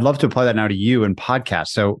 I'd love to apply that now to you and podcasts.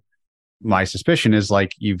 So my suspicion is,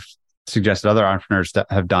 like you've suggested other entrepreneurs that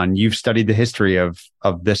have done, you've studied the history of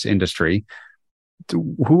this industry.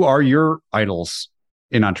 Who are your idols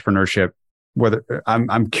in entrepreneurship? Whether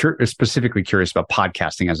I'm specifically curious about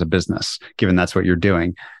podcasting as a business, given that's what you're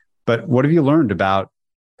doing. But what have you learned about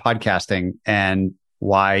podcasting and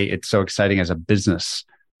why it's so exciting as a business?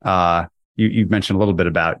 You mentioned a little bit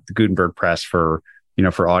about the Gutenberg press for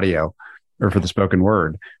audio or for the spoken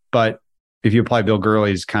word. But if you apply Bill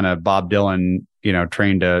Gurley's kind of Bob Dylan,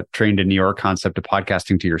 trained to New York concept of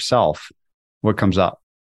podcasting to yourself, what comes up?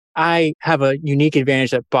 I have a unique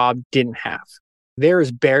advantage that Bob didn't have.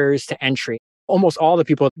 There's barriers to entry. Almost all the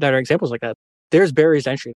people that are examples like that, there's barriers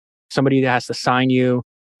to entry. Somebody that has to sign you.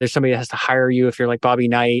 There's somebody that has to hire you if you're like Bobby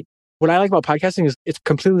Knight. What I like about podcasting is it's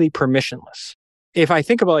completely permissionless. If I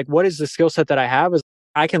think about like, what is the skill set that I have, is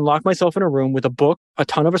I can lock myself in a room with a book, a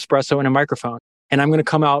ton of espresso, and a microphone. And I'm going to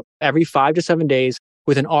come out every 5 to 7 days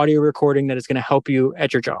with an audio recording that is going to help you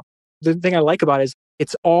at your job. The thing I like about it is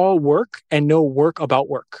it's all work and no work about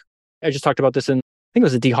work. I just talked about this in, I think it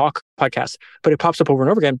was a D Hawk podcast, but it pops up over and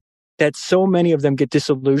over again. that so many of them get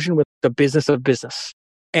disillusioned with the business of business.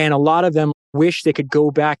 And a lot of them wish they could go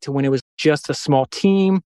back to when it was just a small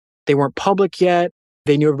team. They weren't public yet.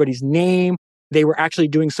 They knew everybody's name. They were actually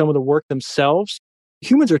doing some of the work themselves.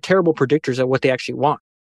 Humans are terrible predictors of what they actually want.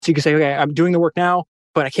 So you can say, okay, I'm doing the work now,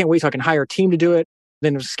 but I can't wait so I can hire a team to do it.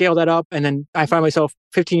 Then scale that up. And then I find myself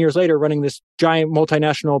 15 years later running this giant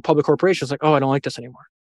multinational public corporation. It's like, oh, I don't like this anymore.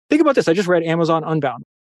 Think about this. I just read Amazon Unbound.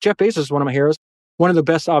 Jeff Bezos is one of my heroes. One of the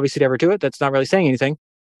best, obviously, to ever do it. That's not really saying anything.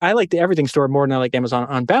 I like the Everything Store more than I like Amazon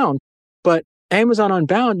Unbound. But Amazon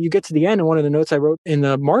Unbound, you get to the end, and one of the notes I wrote in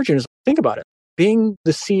the margin is, think about it. Being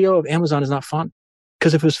the CEO of Amazon is not fun.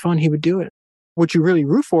 Because if it was fun, he would do it. What you really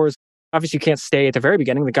root for is, obviously, you can't stay at the very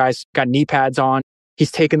beginning. The guy's got knee pads on.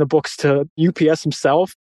 He's taken the books to UPS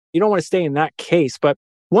himself. You don't want to stay in that case. But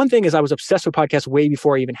one thing is I was obsessed with podcasts way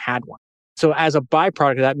before I even had one. So as a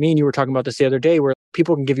byproduct of that, me and you were talking about this the other day where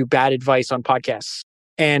people can give you bad advice on podcasts.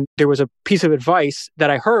 And there was a piece of advice that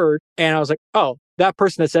I heard and I was like, oh, that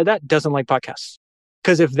person that said that doesn't like podcasts.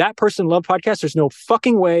 Because if that person loved podcasts, there's no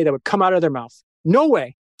fucking way that would come out of their mouth. No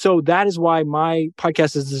way. So that is why my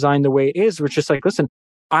podcast is designed the way it is. We're just like, listen,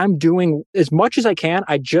 I'm doing as much as I can.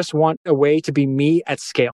 I just want a way to be me at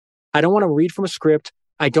scale. I don't want to read from a script.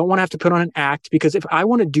 I don't want to have to put on an act because if I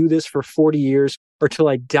want to do this for 40 years or till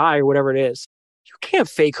I die or whatever it is, you can't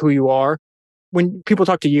fake who you are. When people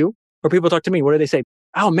talk to you or people talk to me, what do they say?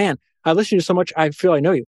 Oh man, I listen to you so much, I feel I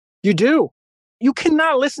know you. You do. You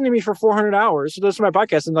cannot listen to me for 400 hours. So listen to my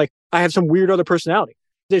podcast and like, I have some weird other personality.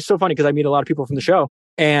 It's so funny because I meet a lot of people from the show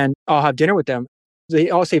and I'll have dinner with them.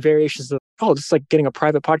 They all say variations of, oh, this is like getting a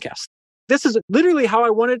private podcast. This is literally how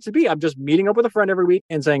I want it to be. I'm just meeting up with a friend every week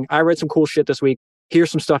and saying, I read some cool shit this week. Here's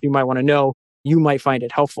some stuff you might want to know. You might find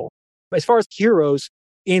it helpful. As far as heroes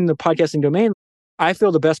in the podcasting domain, I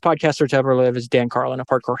feel the best podcaster to ever live is Dan Carlin of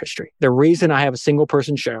Hardcore History. The reason I have a single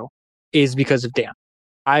person show is because of Dan.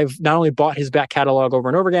 I've not only bought his back catalog over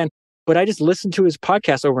and over again, but I just listened to his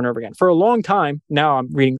podcast over and over again. For a long time, now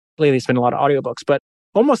I'm reading, lately it's been a lot of audiobooks, but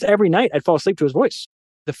almost every night I'd fall asleep to his voice.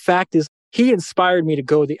 The fact is, he inspired me to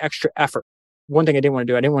go the extra effort. One thing I didn't want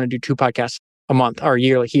to do, I didn't want to do 2 podcasts a month or a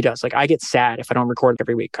year like he does. Like I get sad if I don't record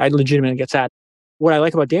every week. I legitimately get sad. What I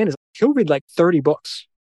like about Dan is he'll read like 30 books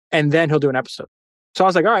and then he'll do an episode. So I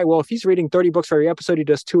was like, all right, well, if he's reading 30 books for every episode, he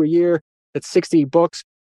does 2 a year. That's 60 books.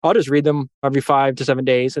 I'll just read them every 5 to 7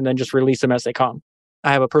 days and then just release them as they come.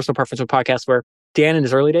 I have a personal preference with podcasts where Dan in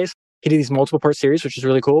his early days, he did these multiple part series, which is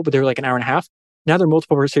really cool, but they were like an hour and a half. Now they're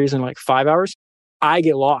multiple part series in like 5 hours. I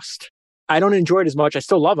get lost. I don't enjoy it as much. I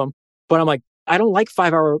still love them, but I'm like, I don't like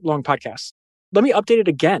 5-hour long podcasts. Let me update it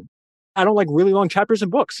again. I don't like really long chapters in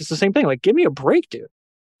books. It's the same thing. Like, give me a break, dude.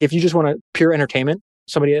 If you just want pure entertainment,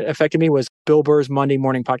 somebody that affected me was Bill Burr's Monday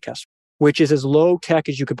Morning Podcast, which is as low tech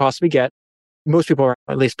as you could possibly get. Most people, or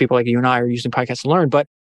at least people like you and I, are using podcasts to learn. But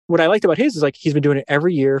what I liked about his is like, he's been doing it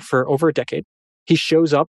every year for over a decade. He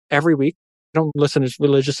shows up every week. I don't listen as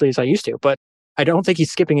religiously as I used to, but I don't think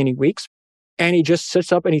he's skipping any weeks. And he just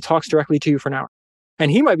sits up and he talks directly to you for an hour.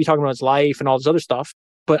 And he might be talking about his life and all this other stuff,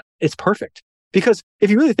 but it's perfect. Because if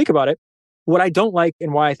you really think about it, what I don't like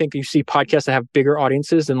and why I think you see podcasts that have bigger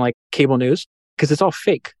audiences than like cable news, because it's all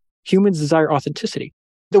fake. Humans desire authenticity.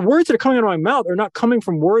 The words that are coming out of my mouth are not coming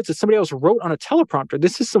from words that somebody else wrote on a teleprompter.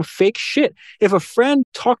 This is some fake shit. If a friend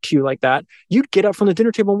talked to you like that, you'd get up from the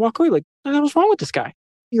dinner table and walk away like, what's wrong with this guy?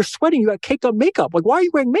 You're sweating. You got caked up makeup. Like, why are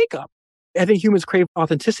you wearing makeup? I think humans crave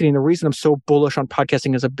authenticity. And the reason I'm so bullish on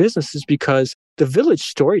podcasting as a business is because the village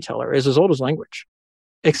storyteller is as old as language.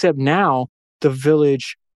 Except now, the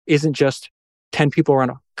village isn't just 10 people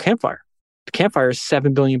around a campfire. The campfire is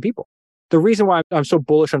 7 billion people. The reason why I'm so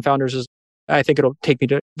bullish on founders is I think it'll take me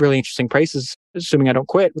to really interesting places, assuming I don't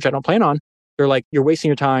quit, which I don't plan on. They're like, you're wasting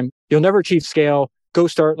your time. You'll never achieve scale. Go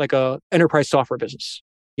start like a enterprise software business.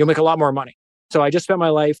 You'll make a lot more money. So I just spent my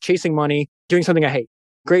life chasing money, doing something I hate.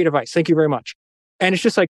 Great advice. Thank you very much. And it's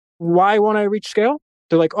just like, why won't I reach scale?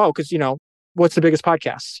 They're like, oh, because, what's the biggest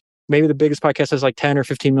podcast? Maybe the biggest podcast has like 10 or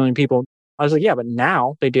 15 million people. I was like, yeah, but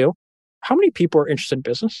now they do. How many people are interested in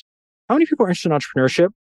business? How many people are interested in entrepreneurship?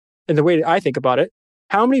 And the way that I think about it,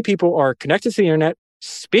 how many people are connected to the internet,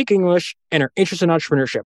 speak English, and are interested in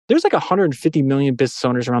entrepreneurship? There's like 150 million business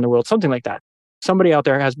owners around the world, something like that. Somebody out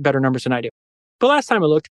there has better numbers than I do. But last time I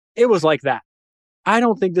looked, it was like that. I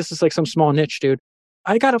don't think this is like some small niche, dude.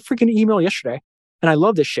 I got a freaking email yesterday and I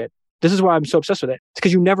love this shit. This is why I'm so obsessed with it. It's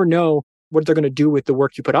because you never know what they're going to do with the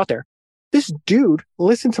work you put out there. This dude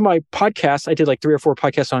listened to my podcast. I did like 3 or 4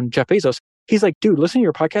 podcasts on Jeff Bezos. He's like, dude, listen to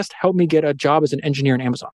your podcast. Help me get a job as an engineer in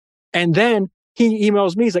Amazon. And then he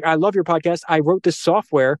emails me. He's like, I love your podcast. I wrote this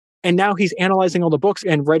software And now he's analyzing all the books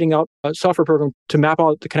and writing out a software program to map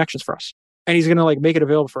out the connections for us. And he's going to make it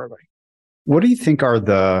available for everybody. What do you think are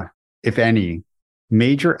the, if any,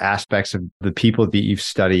 major aspects of the people that you've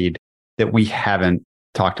studied that we haven't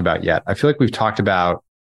talked about yet? I feel like we've talked about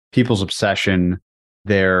people's obsession,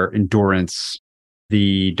 their endurance,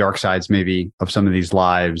 the dark sides maybe of some of these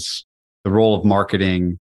lives, the role of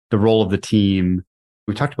marketing, the role of the team.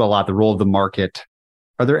 We talked about a lot, the role of the market.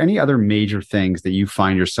 Are there any other major things that you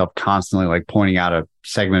find yourself constantly pointing out a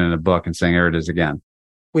segment in a book and saying, there it is again?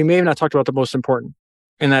 We may have not talked about the most important,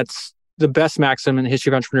 and that's the best maxim in the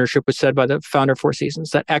history of entrepreneurship was said by the founder of Four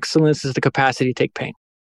Seasons, that excellence is the capacity to take pain.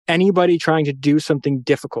 Anybody trying to do something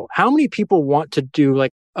difficult, how many people want to do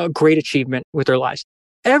a great achievement with their lives?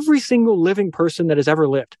 Every single living person that has ever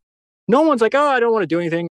lived. No one's like, oh, I don't want to do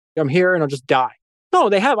anything. I'm here and I'll just die. No,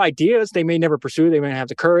 they have ideas. They may never pursue. They may not have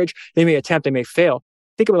the courage. They may attempt. They may fail.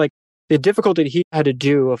 Think about the difficulty he had to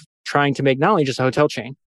do of trying to make not only just a hotel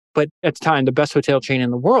chain, but at the time, the best hotel chain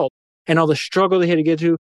in the world, and all the struggle they had to get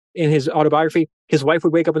to. In his autobiography, his wife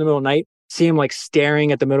would wake up in the middle of the night, see him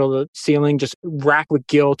staring at the middle of the ceiling, just racked with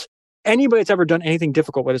guilt. Anybody that's ever done anything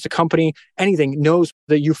difficult, whether it's a company, anything, knows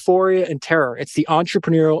the euphoria and terror. It's the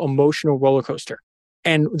entrepreneurial emotional roller coaster.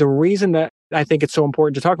 And the reason that I think it's so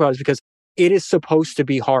important to talk about is because it is supposed to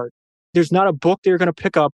be hard. There's not a book they're going to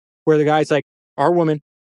pick up where the guy's like, our woman,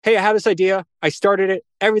 hey, I have this idea. I started it.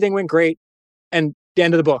 Everything went great. And the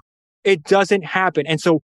end of the book. It doesn't happen. And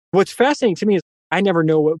so what's fascinating to me is I never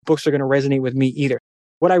know what books are going to resonate with me either.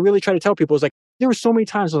 What I really try to tell people is there were so many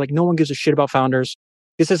times where no one gives a shit about founders.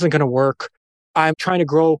 This isn't going to work. I'm trying to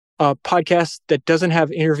grow a podcast that doesn't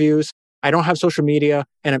have interviews. I don't have social media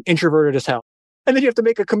and I'm introverted as hell. And then you have to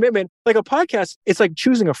make a commitment. Like a podcast, it's like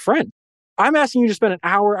choosing a friend. I'm asking you to spend an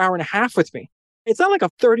hour, hour and a half with me. It's not like a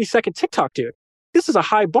 30-second TikTok, dude. This is a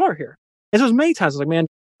high bar here. And so many times I was like, man,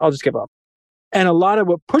 I'll just give up. And a lot of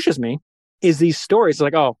what pushes me is these stories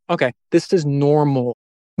oh, okay, this is normal.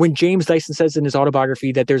 When James Dyson says in his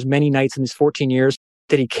autobiography that there's many nights in his 14 years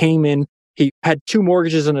that he came in, he had 2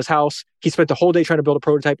 mortgages in his house. He spent the whole day trying to build a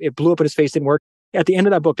prototype. It blew up in his face, didn't work. At the end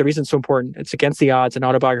of that book, the reason it's so important, it's Against the Odds, an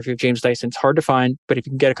autobiography of James Dyson. It's hard to find, but if you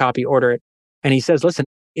can get a copy, order it. And he says, listen,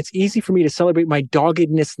 it's easy for me to celebrate my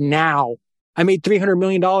doggedness now. I made $300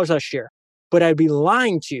 million last year, but I'd be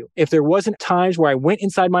lying to you if there wasn't times where I went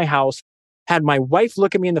inside my house, had my wife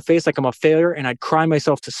look at me in the face like I'm a failure, and I'd cry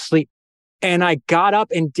myself to sleep. And I got up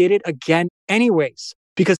and did it again anyways,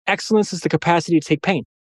 because excellence is the capacity to take pain.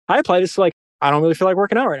 I apply this to I don't really feel like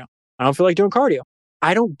working out right now. I don't feel like doing cardio.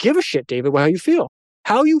 I don't give a shit, David, how you feel.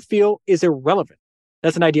 How you feel is irrelevant.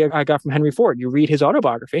 That's an idea I got from Henry Ford. You read his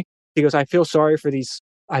autobiography. He goes, I feel sorry for these,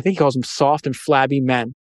 I think he calls them soft and flabby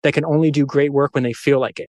men that can only do great work when they feel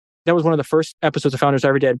like it. That was one of the first episodes of Founders I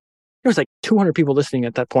ever did. There was 200 people listening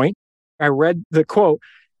at that point. I read the quote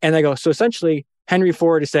and I go, so essentially Henry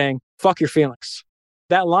Ford is saying, fuck your feelings.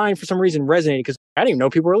 That line for some reason resonated because I didn't even know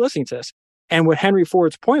people were listening to this. And what Henry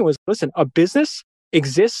Ford's point was, listen, a business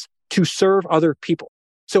exists to serve other people.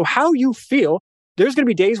 So how you feel, there's going to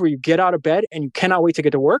be days where you get out of bed and you cannot wait to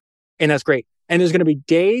get to work. And that's great. And there's going to be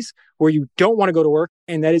days where you don't want to go to work.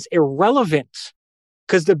 And that is irrelevant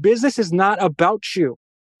because the business is not about you.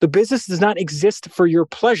 The business does not exist for your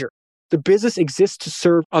pleasure. The business exists to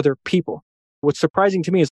serve other people. What's surprising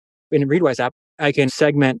to me is in Readwise app, I can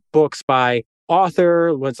segment books by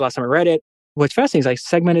author. When's the last time I read it? What's fascinating is I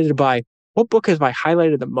segmented it by what book have I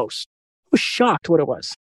highlighted the most. I was shocked what it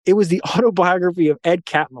was. It was the autobiography of Ed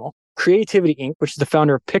Catmull, Creativity Inc., which is the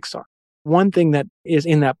founder of Pixar. One thing that is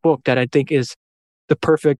in that book that I think is the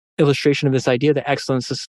perfect illustration of this idea that excellence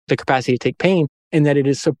is the capacity to take pain and that it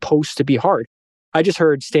is supposed to be hard. I just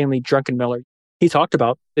heard Stanley Druckenmiller. He talked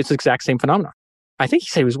about this exact same phenomenon. I think he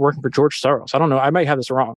said he was working for George Soros. I don't know. I might have this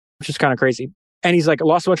wrong, which is kind of crazy. And he's I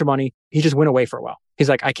lost a bunch of money. He just went away for a while. He's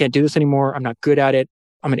I can't do this anymore. I'm not good at it.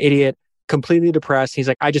 I'm an idiot, completely depressed. He's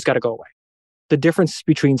I just got to go away. The difference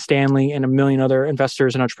between Stanley and a million other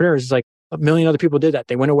investors and entrepreneurs is a million other people did that.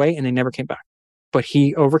 They went away and they never came back. But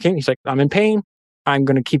he overcame. He's I'm in pain. I'm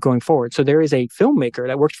going to keep going forward. So there is a filmmaker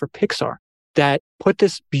that worked for Pixar that put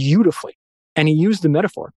this beautifully. And he used the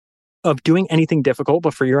metaphor of doing anything difficult,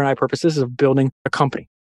 but for your and I purposes of building a company.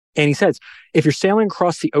 And he says, if you're sailing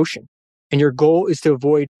across the ocean and your goal is to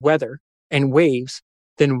avoid weather and waves,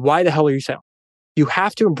 then why the hell are you sailing? You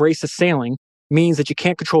have to embrace the sailing means that you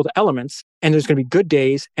can't control the elements and there's going to be good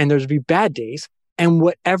days and there's going to be bad days. And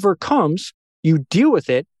whatever comes, you deal with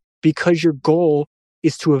it because your goal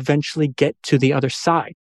is to eventually get to the other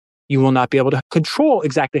side. You will not be able to control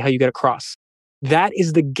exactly how you get across. That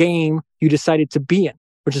is the game you decided to be in,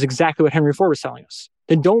 which is exactly what Henry Ford was telling us.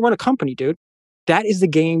 Then don't run a company, dude. That is the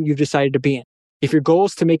game you've decided to be in. If your goal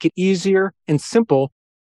is to make it easier and simple,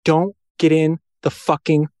 don't get in the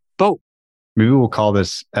fucking boat. Maybe we'll call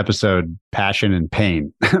this episode Passion and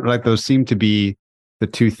Pain. Like those seem to be the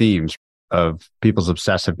two themes of people's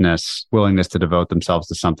obsessiveness, willingness to devote themselves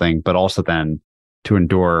to something, but also then to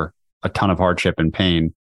endure a ton of hardship and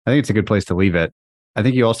pain. I think it's a good place to leave it. I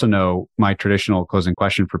think you also know my traditional closing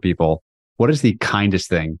question for people. What is the kindest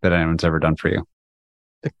thing that anyone's ever done for you?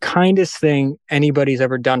 The kindest thing anybody's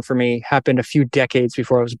ever done for me happened a few decades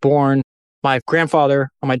before I was born. My grandfather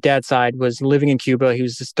on my dad's side was living in Cuba. He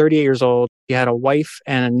was just 38 years old. He had a wife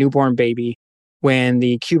and a newborn baby when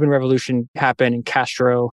the Cuban Revolution happened and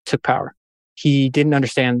Castro took power. He didn't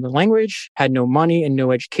understand the language, had no money and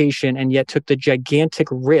no education, and yet took the gigantic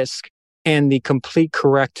risk and the complete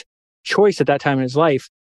correct choice at that time in his life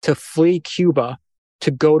to flee Cuba,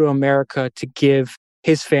 to go to America, to give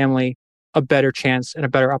his family a better chance and a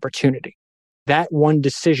better opportunity. That one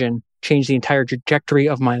decision changed the entire trajectory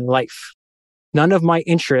of my life. None of my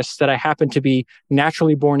interests that I happened to be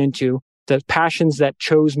naturally born into, the passions that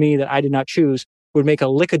chose me that I did not choose, would make a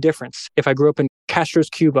lick of difference if I grew up in Castro's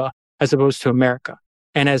Cuba as opposed to America.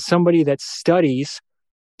 And as somebody that studies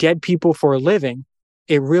dead people for a living,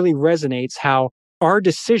 it really resonates how our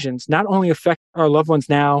decisions not only affect our loved ones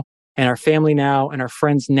now and our family now and our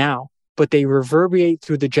friends now, but they reverberate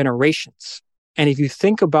through the generations. And if you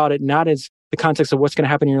think about it, not as the context of what's going to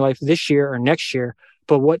happen in your life this year or next year,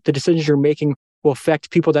 but what the decisions you're making will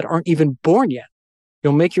affect people that aren't even born yet,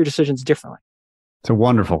 you'll make your decisions differently. It's a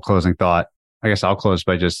wonderful closing thought. I guess I'll close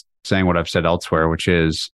by just saying what I've said elsewhere, which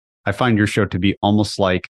is I find your show to be almost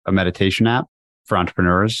like a meditation app for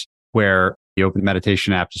entrepreneurs, where you open the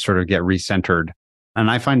meditation app to sort of get recentered. And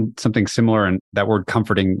I find something similar, and that word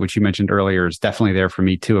comforting, which you mentioned earlier, is definitely there for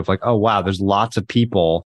me too, of like, oh, wow, there's lots of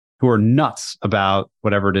people who are nuts about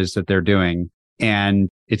whatever it is that they're doing. And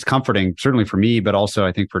it's comforting, certainly for me, but also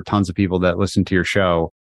I think for tons of people that listen to your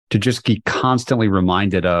show, to just be constantly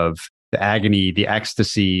reminded of the agony, the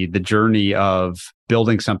ecstasy, the journey of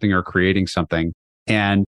building something or creating something.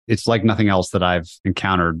 And it's like nothing else that I've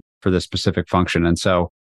encountered for this specific function. And so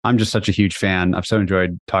I'm just such a huge fan. I've so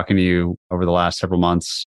enjoyed talking to you over the last several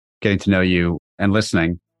months, getting to know you and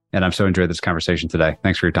listening. And I've so enjoyed this conversation today.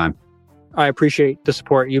 Thanks for your time. I appreciate the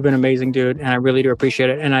support. You've been amazing, dude. And I really do appreciate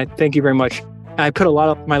it. And I thank you very much. I put a lot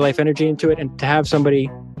of my life energy into it. And to have somebody,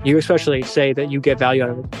 you especially, say that you get value out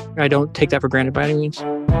of it, I don't take that for granted by any means.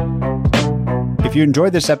 If you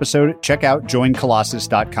enjoyed this episode, check out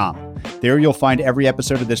joincolossus.com. There you'll find every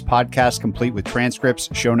episode of this podcast complete with transcripts,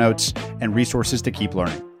 show notes, and resources to keep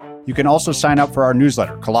learning. You can also sign up for our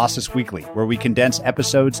newsletter, Colossus Weekly, where we condense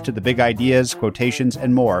episodes to the big ideas, quotations,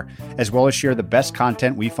 and more, as well as share the best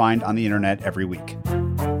content we find on the internet every week.